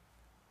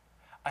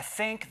 I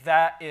think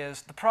that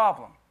is the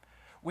problem.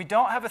 We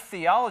don't have a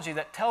theology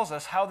that tells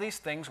us how these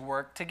things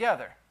work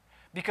together,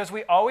 because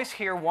we always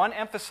hear one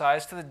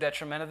emphasized to the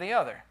detriment of the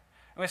other.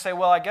 And we say,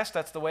 well, I guess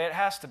that's the way it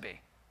has to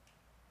be.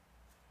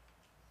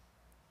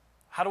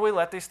 How do we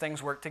let these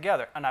things work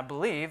together? And I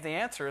believe the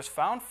answer is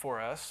found for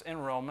us in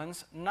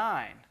Romans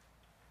 9,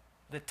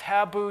 the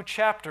taboo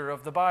chapter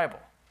of the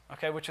Bible,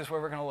 okay, which is where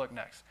we're going to look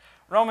next.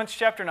 Romans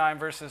chapter 9,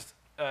 verses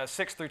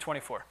 6 through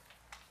 24.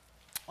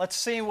 Let's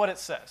see what it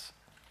says.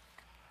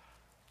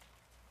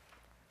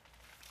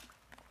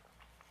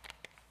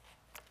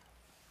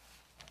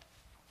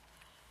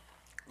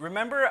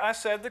 Remember, I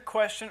said the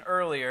question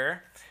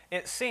earlier,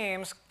 it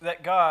seems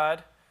that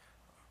God,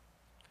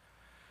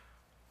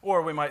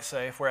 or we might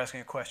say, if we're asking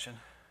a question,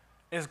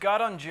 is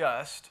God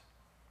unjust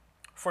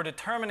for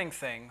determining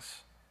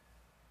things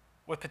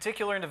with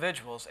particular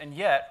individuals and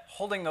yet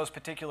holding those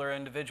particular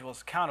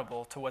individuals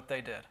accountable to what they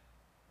did?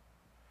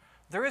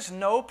 There is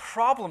no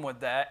problem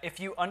with that if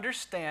you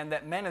understand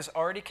that man is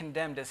already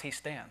condemned as he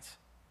stands.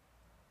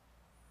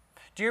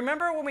 Do you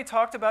remember when we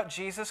talked about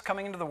Jesus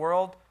coming into the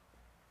world?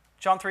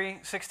 John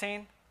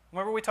 3:16.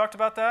 Remember we talked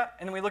about that?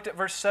 And then we looked at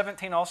verse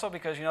 17 also,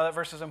 because you know that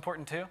verse is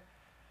important too.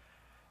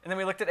 And then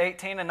we looked at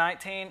 18 and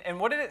 19. And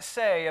what did it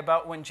say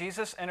about when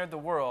Jesus entered the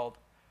world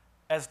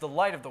as the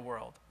light of the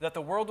world? That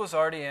the world was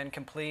already in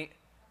complete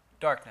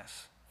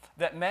darkness.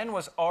 That men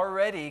was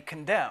already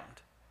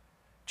condemned.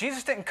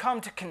 Jesus didn't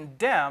come to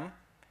condemn.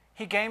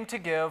 He came to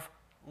give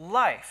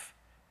life.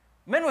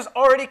 Men was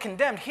already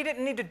condemned. He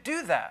didn't need to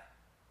do that.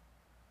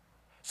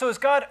 So is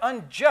God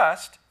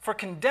unjust for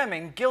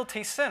condemning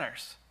guilty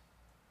sinners?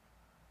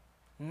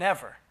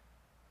 Never.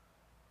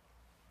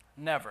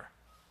 Never.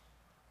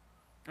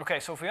 Okay,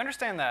 so if we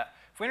understand that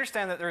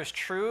there is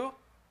true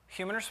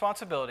human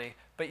responsibility,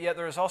 but yet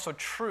there is also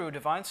true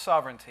divine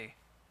sovereignty,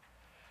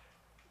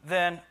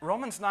 then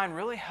Romans 9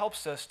 really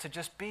helps us to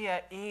just be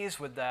at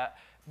ease with that.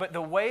 But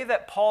the way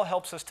that Paul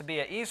helps us to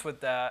be at ease with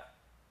that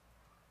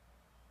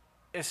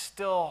is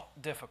still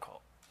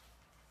difficult.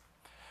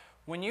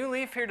 When you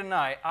leave here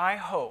tonight, I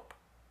hope,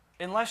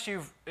 unless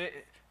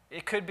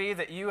it could be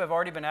that you have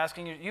already been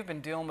asking, you've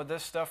been dealing with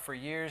this stuff for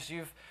years,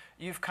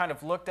 you've kind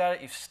of looked at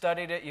it, you've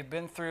studied it, you've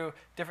been through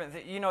different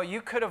things. You know,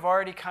 you could have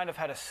already kind of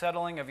had a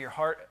settling of your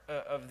heart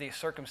of these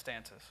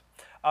circumstances.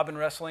 I've been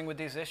wrestling with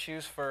these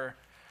issues for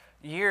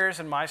years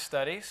in my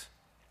studies.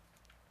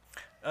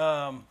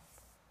 I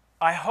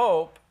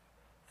hope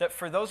that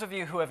for those of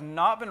you who have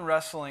not been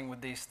wrestling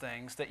with these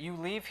things, that you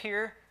leave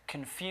here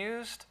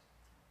confused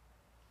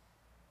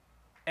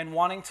and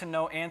wanting to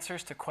know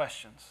answers to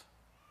questions.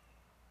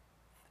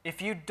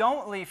 If you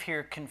don't leave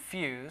here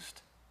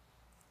confused,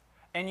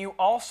 and you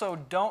also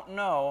don't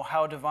know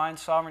how divine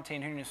sovereignty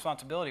and human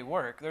responsibility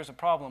work, there's a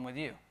problem with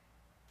you.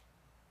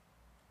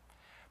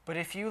 But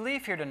if you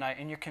leave here tonight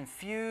and you're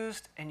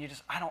confused and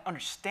I don't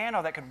understand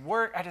how that could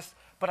work,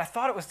 but I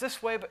thought it was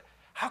this way, but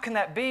how can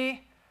that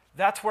be?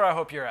 That's where I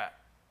hope you're at.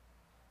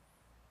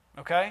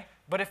 Okay?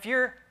 But if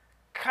you're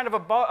kind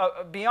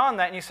of beyond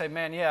that and you say,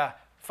 man, yeah,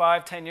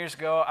 5-10 years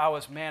ago, I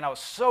was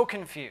so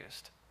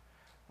confused.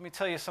 Let me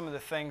tell you some of the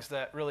things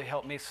that really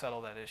helped me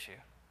settle that issue.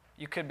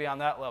 You could be on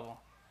that level.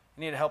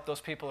 You need to help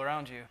those people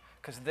around you,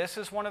 because this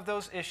is one of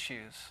those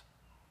issues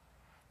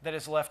that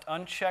is left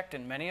unchecked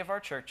in many of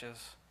our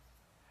churches,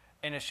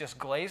 and it's just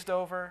glazed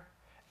over,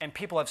 and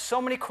people have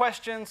so many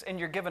questions, and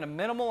you're given a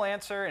minimal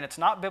answer, and it's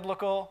not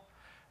biblical,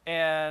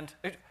 and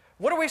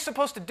what are we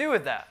supposed to do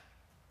with that?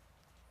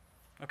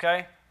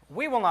 Okay?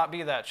 We will not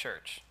be that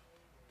church.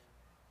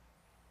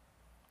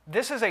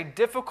 This is a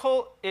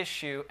difficult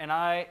issue, and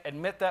I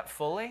admit that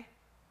fully,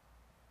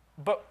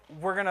 but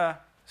we're going to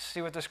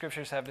see what the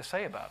Scriptures have to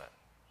say about it.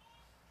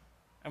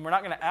 And we're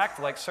not going to act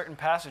like certain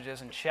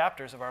passages and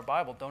chapters of our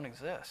Bible don't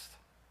exist.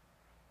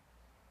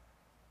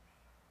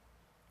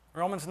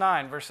 Romans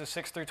 9, verses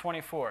 6 through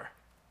 24.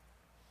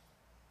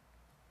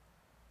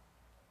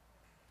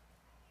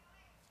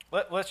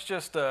 Let's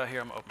just, here, I'm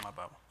going to open my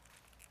Bible.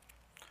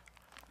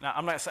 Now,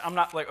 I'm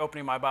not like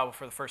opening my Bible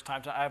for the first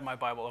time. I have my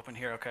Bible open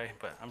here, okay?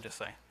 But I'm just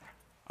saying.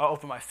 I'll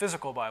open my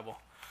physical Bible.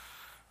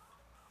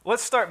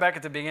 Let's start back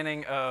at the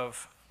beginning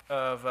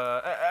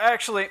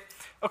actually,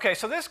 okay,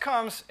 so this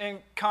comes in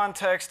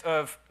context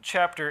of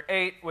chapter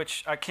 8,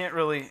 which I can't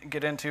really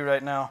get into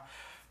right now.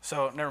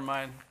 So never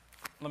mind.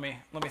 Let me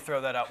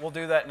throw that out. We'll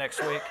do that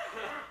next week.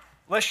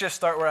 Let's just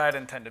start where I had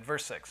intended,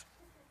 verse 6.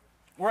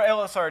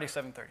 It's already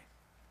 7:30.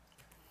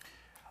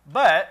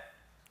 But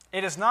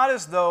it is not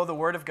as though the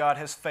word of God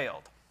has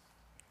failed.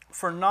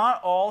 For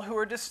not all who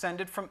are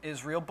descended from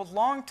Israel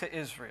belong to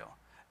Israel,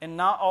 and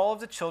not all of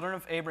the children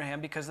of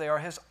Abraham because they are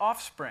his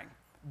offspring.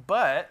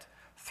 But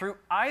through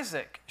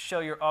Isaac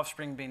shall your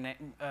offspring be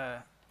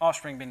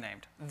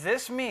named.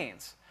 This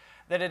means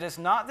that it is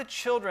not the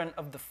children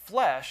of the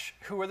flesh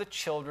who are the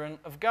children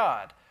of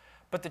God,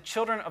 but the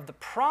children of the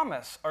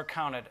promise are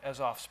counted as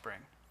offspring.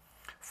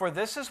 For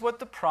this is what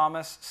the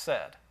promise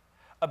said.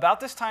 About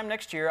this time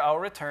next year I will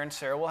return,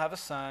 Sarah will have a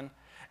son.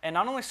 And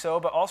not only so,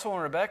 but also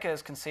when Rebekah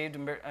is conceived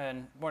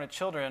and born of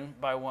children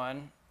by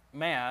one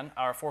man,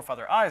 our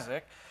forefather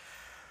Isaac,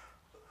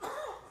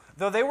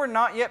 though they were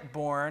not yet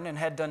born and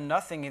had done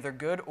nothing either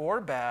good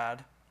or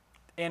bad,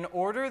 in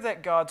order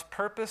that God's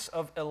purpose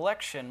of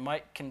election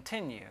might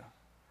continue,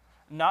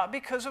 not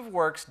because of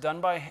works,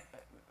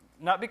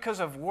 but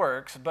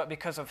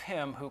because of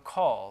him who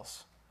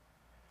calls.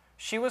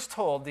 She was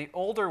told, the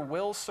older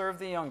will serve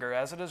the younger,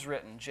 as it is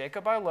written,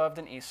 Jacob I loved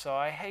and Esau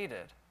I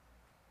hated.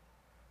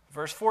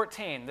 Verse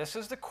 14, this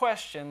is the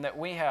question that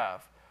we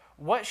have.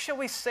 What shall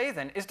we say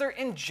then? Is there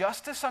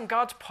injustice on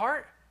God's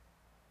part?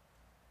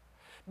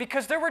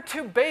 Because there were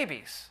two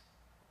babies,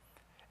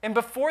 and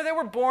before they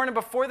were born and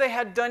before they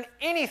had done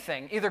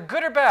anything, either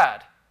good or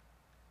bad,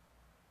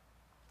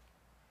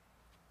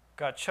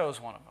 God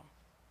chose one of them.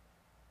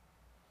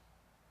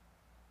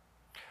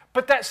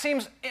 But that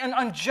seems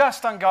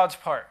unjust on God's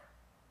part.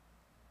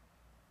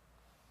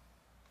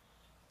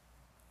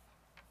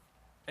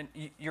 And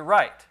you're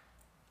right.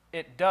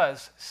 It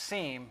does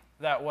seem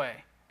that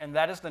way. And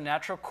that is the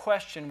natural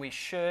question we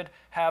should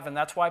have, and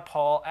that's why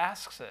Paul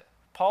asks it.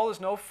 Paul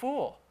is no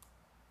fool.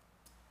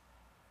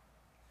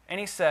 And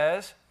he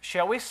says,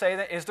 shall we say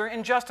that is there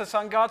injustice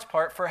on God's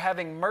part for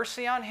having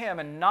mercy on him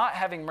and not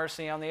having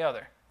mercy on the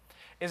other?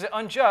 Is it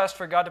unjust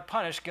for God to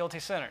punish guilty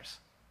sinners?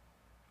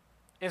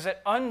 Is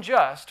it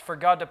unjust for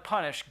God to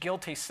punish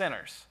guilty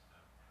sinners?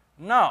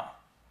 No.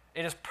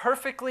 It is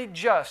perfectly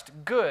just,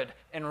 good,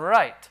 and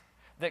right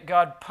that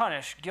God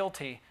punish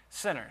guilty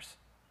sinners.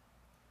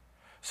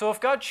 So if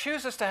God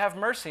chooses to have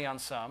mercy on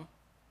some,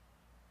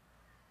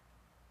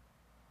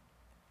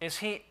 is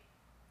he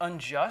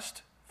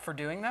unjust for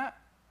doing that?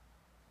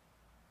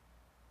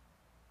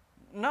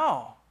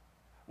 No.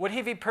 Would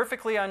he be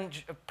perfectly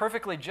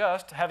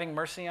just having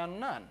mercy on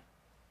none?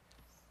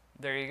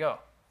 There you go.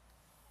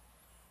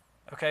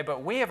 Okay,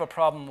 but we have a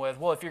problem with,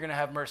 well, if you're going to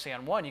have mercy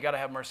on one, you got to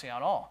have mercy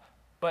on all.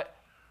 But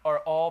do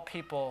all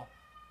people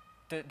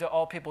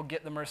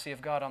get the mercy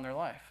of God on their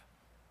life?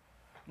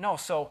 No,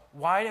 so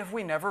why have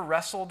we never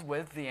wrestled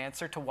with the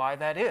answer to why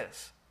that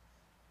is?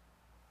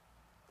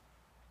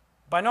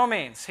 By no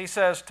means. He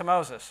says to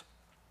Moses,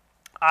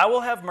 I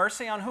will have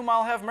mercy on whom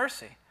I'll have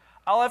mercy.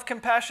 I'll have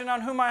compassion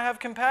on whom I have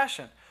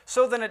compassion.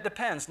 So then it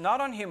depends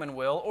not on human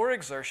will or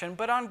exertion,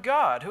 but on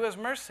God who has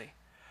mercy.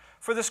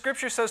 For the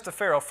scripture says to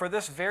Pharaoh, for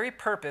this very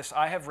purpose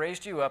I have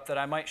raised you up, that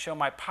I might show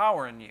my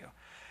power in you,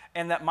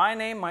 and that my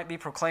name might be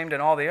proclaimed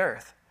in all the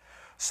earth.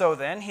 So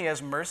then he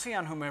has mercy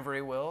on whomever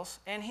he wills,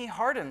 and he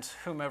hardens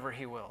whomever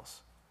he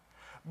wills.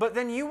 But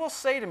then you will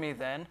say to me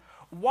then,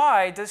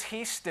 why does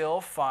he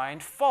still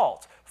find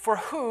fault? For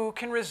who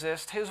can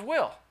resist his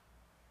will?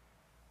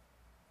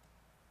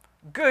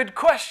 Good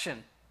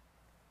question.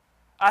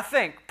 I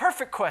think,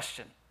 perfect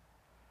question.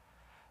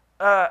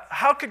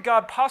 How could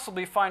God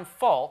possibly find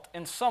fault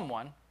in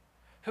someone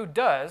who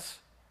does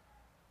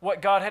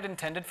what God had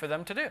intended for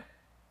them to do?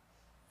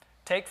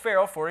 Take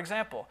Pharaoh, for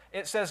example.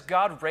 It says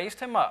God raised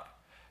him up.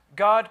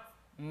 God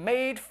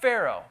made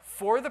Pharaoh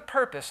for the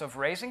purpose of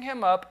raising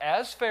him up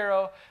as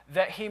Pharaoh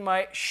that he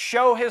might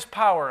show his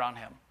power on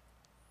him.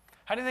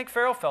 How do you think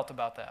Pharaoh felt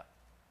about that?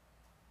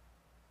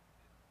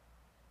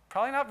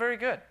 Probably not very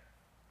good.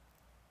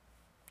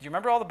 Do you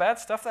remember all the bad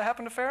stuff that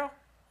happened to Pharaoh?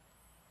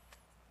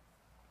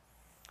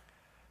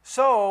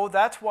 So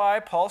that's why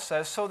Paul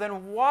says, so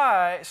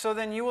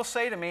then you will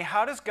say to me,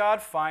 how does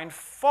God find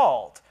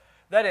fault?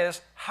 That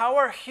is, how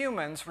are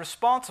humans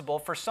responsible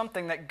for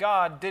something that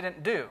God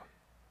didn't do?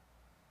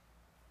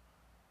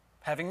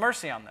 Having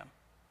mercy on them.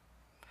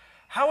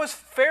 How is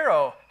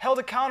Pharaoh held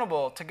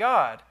accountable to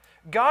God?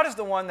 God is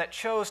the one that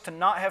chose to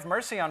not have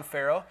mercy on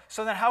Pharaoh,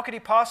 so then how could he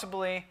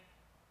possibly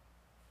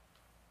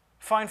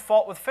find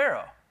fault with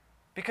Pharaoh?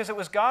 Because it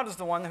was God is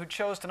the one who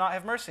chose to not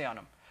have mercy on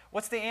him.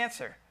 What's the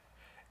answer?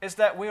 Is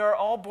that we are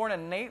all born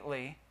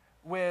innately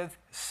with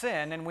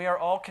sin, and we are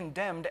all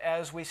condemned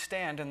as we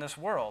stand in this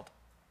world.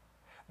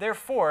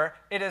 Therefore,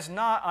 it is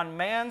not on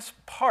man's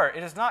part,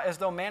 it is not as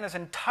though man is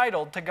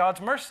entitled to God's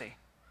mercy.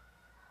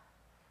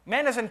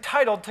 Man is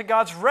entitled to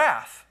God's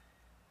wrath.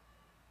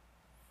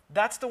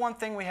 That's the one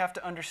thing we have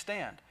to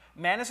understand.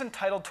 Man is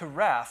entitled to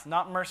wrath,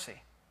 not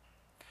mercy.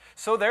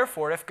 So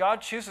therefore, if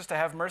God chooses to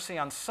have mercy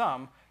on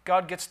some,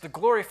 God gets the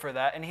glory for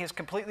that, and he is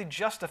completely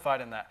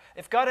justified in that.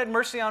 If God had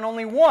mercy on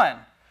only one,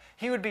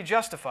 he would be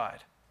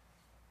justified.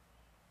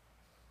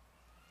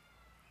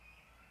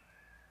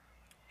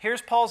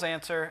 Here's Paul's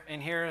answer,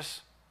 and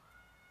here's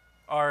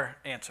our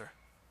answer.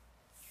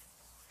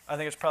 I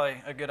think it's probably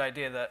a good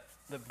idea that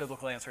the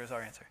biblical answer is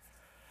our answer.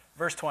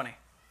 Verse 20.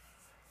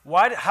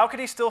 How could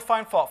he still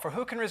find fault? For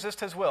who can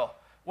resist his will?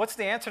 What's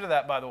the answer to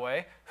that, by the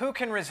way? Who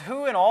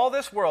in all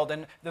this world,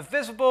 and the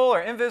visible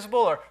or invisible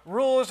or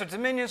rulers or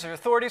dominions or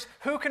authorities,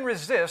 who can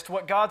resist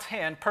what God's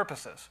hand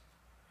purposes?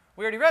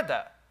 We already read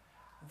that.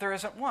 There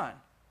isn't one.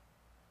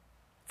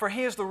 For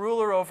he is the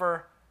ruler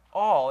over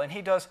all, and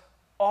he does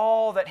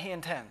all that he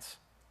intends.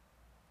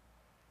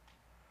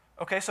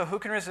 Okay, so who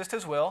can resist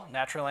his will?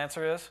 Natural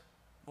answer is,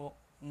 well,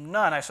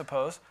 none, I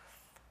suppose.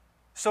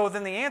 So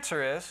then the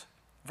answer is,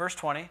 verse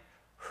 20,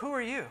 who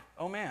are you,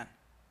 O man,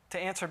 to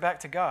answer back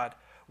to God?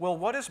 Will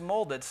what is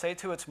molded say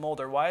to its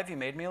molder, why have you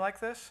made me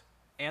like this?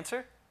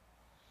 Answer?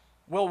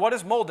 Will what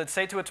is molded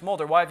say to its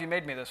molder, why have you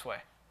made me this way?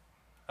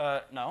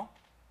 No.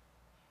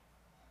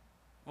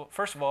 Well,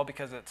 first of all,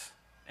 because it's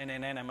an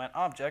inanimate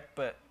object,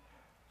 but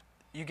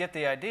you get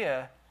the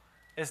idea,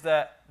 is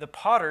that the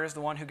potter is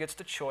the one who gets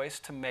the choice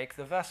to make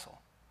the vessel,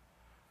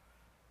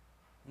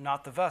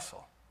 not the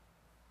vessel.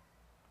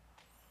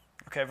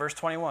 Okay, verse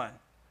 21.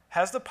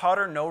 Has the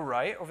potter no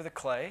right over the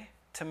clay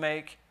to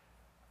make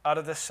out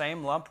of the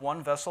same lump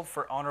one vessel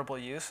for honorable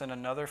use and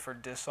another for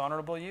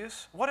dishonorable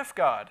use? What if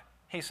God,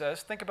 he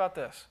says, think about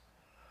this.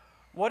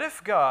 What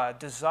if God,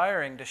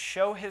 desiring to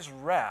show his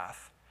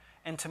wrath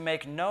and to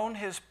make known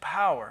his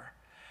power,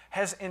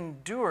 has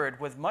endured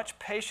with much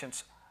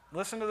patience,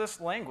 listen to this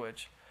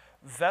language,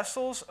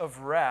 vessels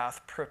of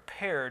wrath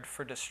prepared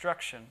for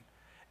destruction,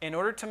 in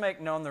order to make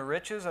known the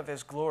riches of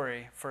his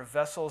glory for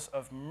vessels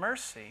of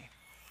mercy,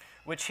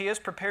 which he has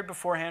prepared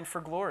beforehand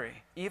for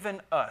glory,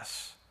 even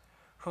us,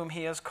 whom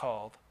he has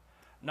called,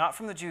 not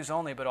from the Jews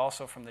only, but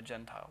also from the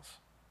Gentiles.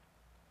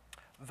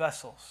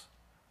 Vessels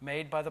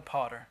made by the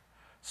potter,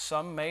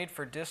 some made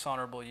for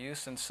dishonorable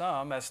use, and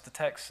some, as the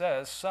text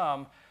says,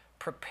 some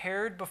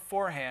prepared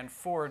beforehand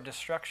for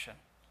destruction,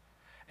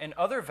 and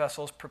other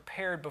vessels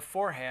prepared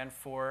beforehand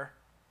for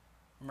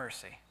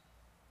mercy.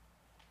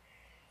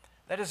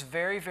 That is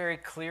very, very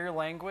clear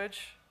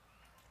language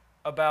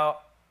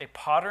about a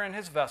potter and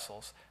his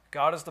vessels.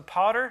 God is the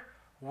potter,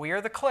 we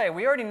are the clay.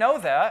 We already know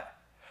that,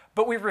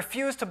 but we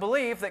refuse to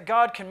believe that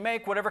God can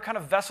make whatever kind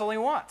of vessel he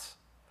wants.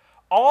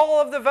 All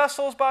of the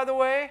vessels, by the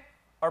way,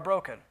 are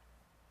broken.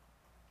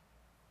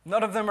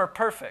 None of them are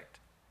perfect.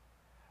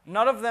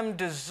 None of them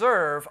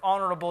deserve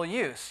honorable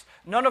use.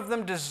 None of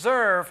them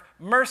deserve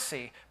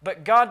mercy,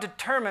 but God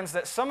determines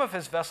that some of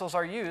his vessels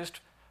are used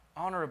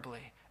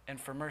honorably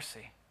and for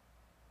mercy.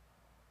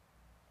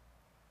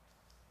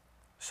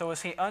 So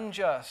is he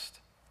unjust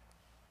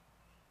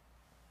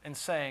in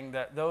saying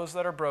that those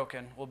that are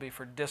broken will be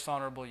for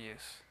dishonorable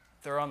use?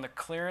 They're on the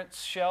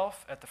clearance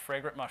shelf at the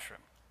Fragrant Mushroom.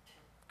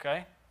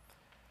 Okay?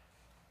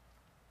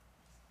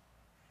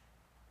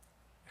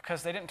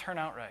 Because they didn't turn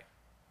out right.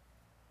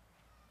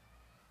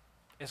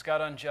 Is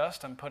God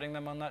unjust in putting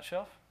them on that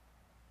shelf?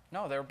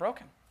 No, they were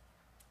broken.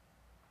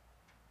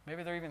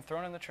 Maybe they're even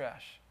thrown in the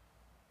trash.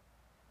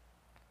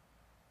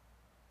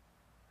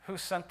 Who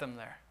sent them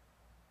there?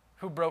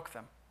 Who broke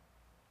them?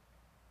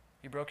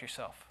 You broke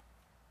yourself.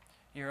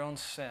 Your own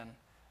sin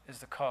is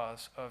the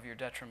cause of your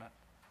detriment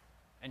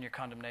and your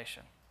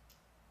condemnation.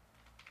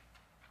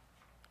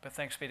 But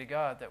thanks be to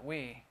God that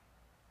we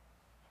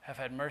have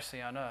had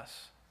mercy on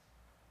us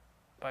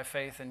by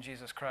faith in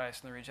Jesus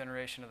Christ and the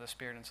regeneration of the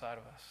Spirit inside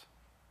of us.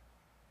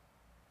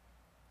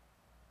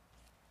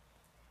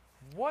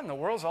 What in the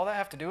world does all that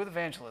have to do with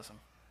evangelism?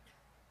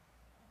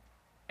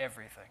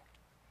 Everything.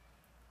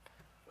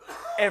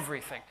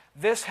 Everything.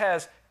 This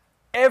has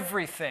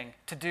everything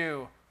to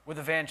do with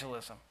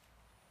evangelism.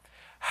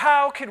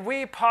 How could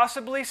we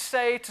possibly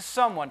say to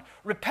someone,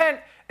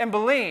 repent and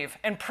believe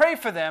and pray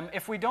for them,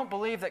 if we don't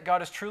believe that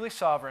God is truly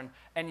sovereign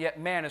and yet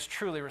man is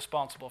truly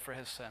responsible for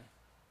his sin?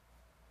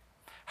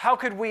 How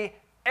could we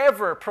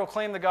ever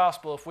proclaim the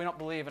gospel if we don't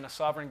believe in a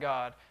sovereign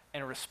God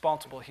and a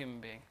responsible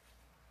human being?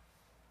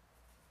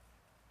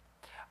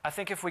 I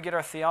think if we get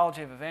our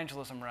theology of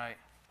evangelism right,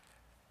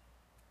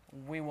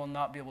 we will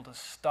not be able to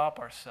stop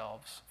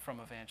ourselves from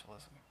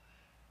evangelism.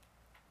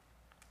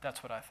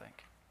 That's what I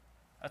think.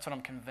 That's what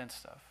I'm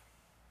convinced of.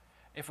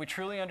 If we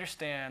truly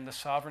understand the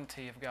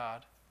sovereignty of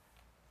God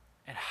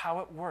and how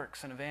it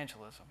works in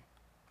evangelism,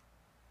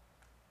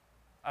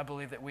 I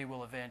believe that we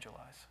will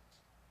evangelize.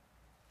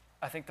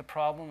 I think the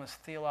problem is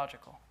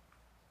theological,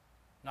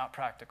 not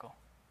practical.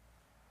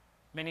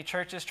 Many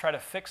churches try to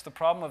fix the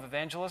problem of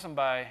evangelism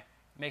by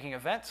making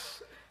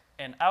events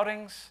and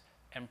outings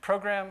and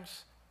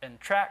programs and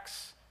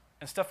tracts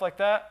and stuff like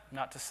that.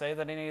 Not to say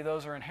that any of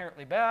those are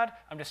inherently bad.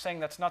 I'm just saying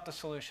that's not the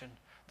solution.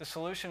 The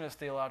solution is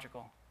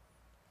theological.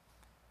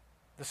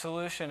 The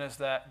solution is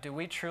that, do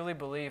we truly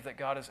believe that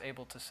God is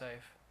able to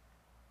save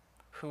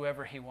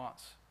whoever he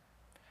wants?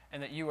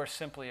 And that you are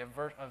simply a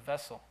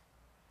vessel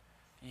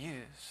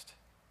used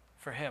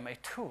for him, a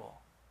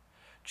tool.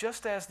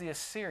 Just as the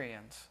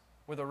Assyrians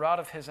were the rod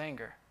of his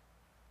anger,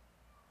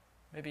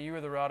 maybe you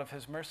are the rod of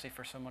his mercy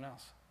for someone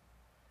else.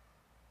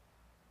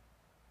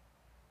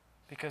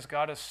 Because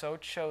God has so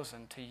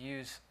chosen to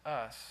use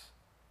us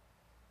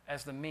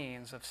as the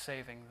means of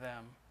saving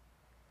them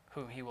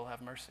whom he will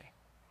have mercy.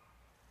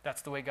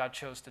 That's the way God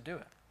chose to do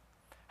it.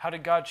 How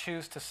did God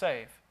choose to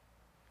save?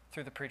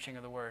 Through the preaching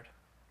of the word.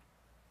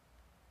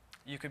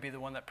 You could be the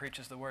one that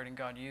preaches the word and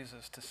God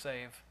uses to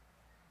save.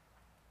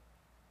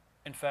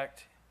 In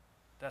fact,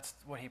 that's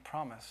what he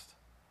promised.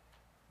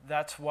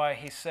 That's why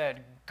he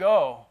said,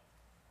 go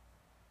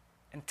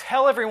and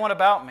tell everyone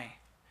about me,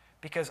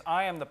 because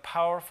I am the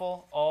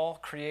powerful,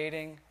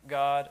 all-creating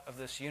God of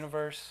this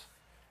universe,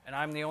 and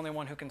I'm the only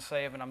one who can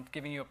save, and I'm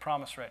giving you a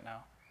promise right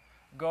now.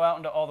 Go out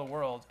into all the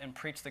world and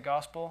preach the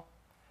gospel,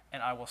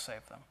 and I will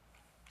save them.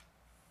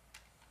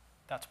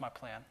 That's my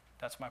plan.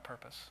 That's my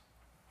purpose.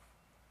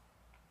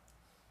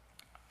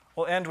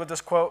 We'll end with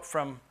this quote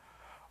from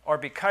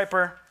R.B.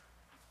 Kuiper.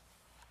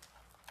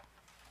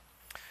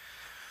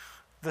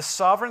 The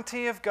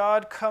sovereignty of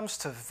God comes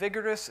to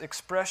vigorous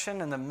expression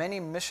in the many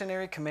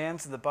missionary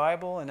commands of the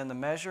Bible and in the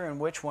measure in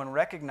which one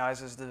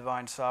recognizes the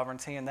divine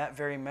sovereignty. In that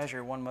very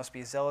measure, one must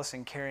be zealous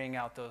in carrying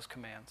out those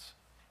commands.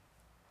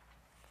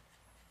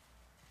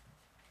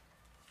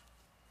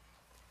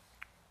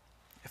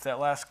 If that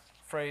last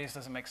phrase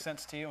doesn't make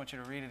sense to you, I want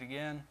you to read it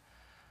again.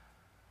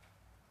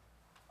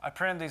 I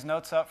printed these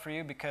notes out for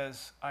you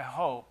because I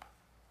hope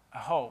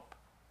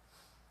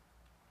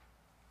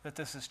that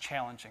this is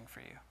challenging for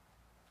you.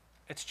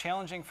 It's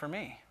challenging for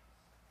me,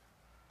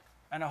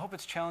 and I hope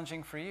it's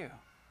challenging for you.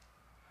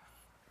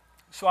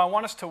 So I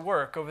want us to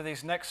work over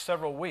these next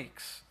several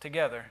weeks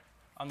together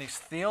on these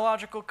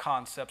theological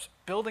concepts,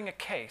 building a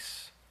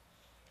case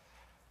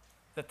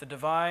that the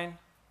divine,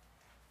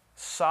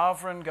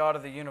 sovereign God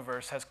of the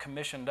universe has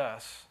commissioned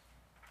us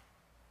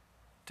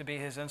to be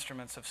his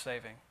instruments of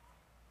saving.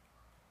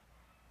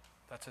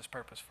 That's his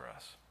purpose for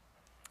us.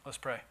 Let's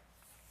pray.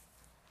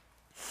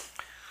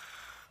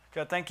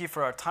 God, thank you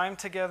for our time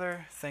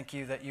together. Thank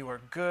you that you are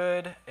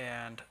good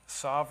and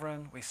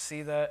sovereign. We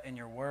see that in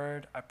your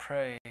word. I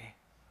pray,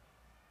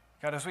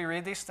 God, as we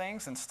read these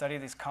things and study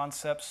these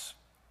concepts,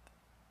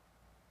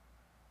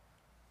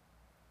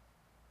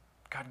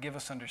 God, give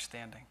us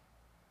understanding.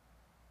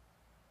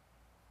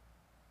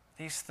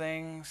 These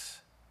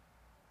things,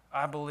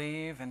 I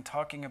believe, in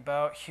talking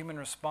about human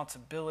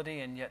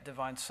responsibility and yet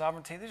divine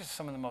sovereignty, these are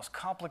some of the most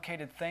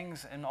complicated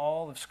things in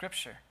all of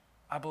Scripture,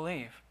 I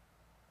believe.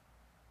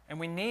 And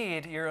we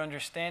need your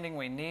understanding.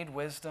 We need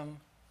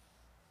wisdom.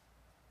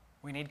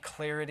 We need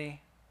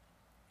clarity.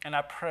 And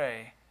I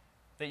pray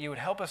that you would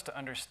help us to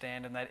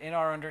understand, and that in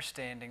our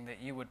understanding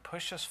that you would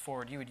push us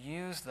forward. You would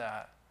use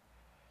that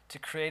to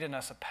create in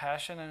us a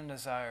passion and a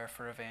desire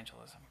for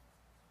evangelism.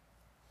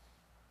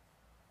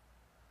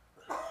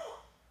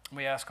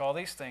 We ask all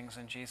these things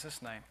in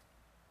Jesus' name.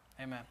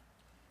 Amen.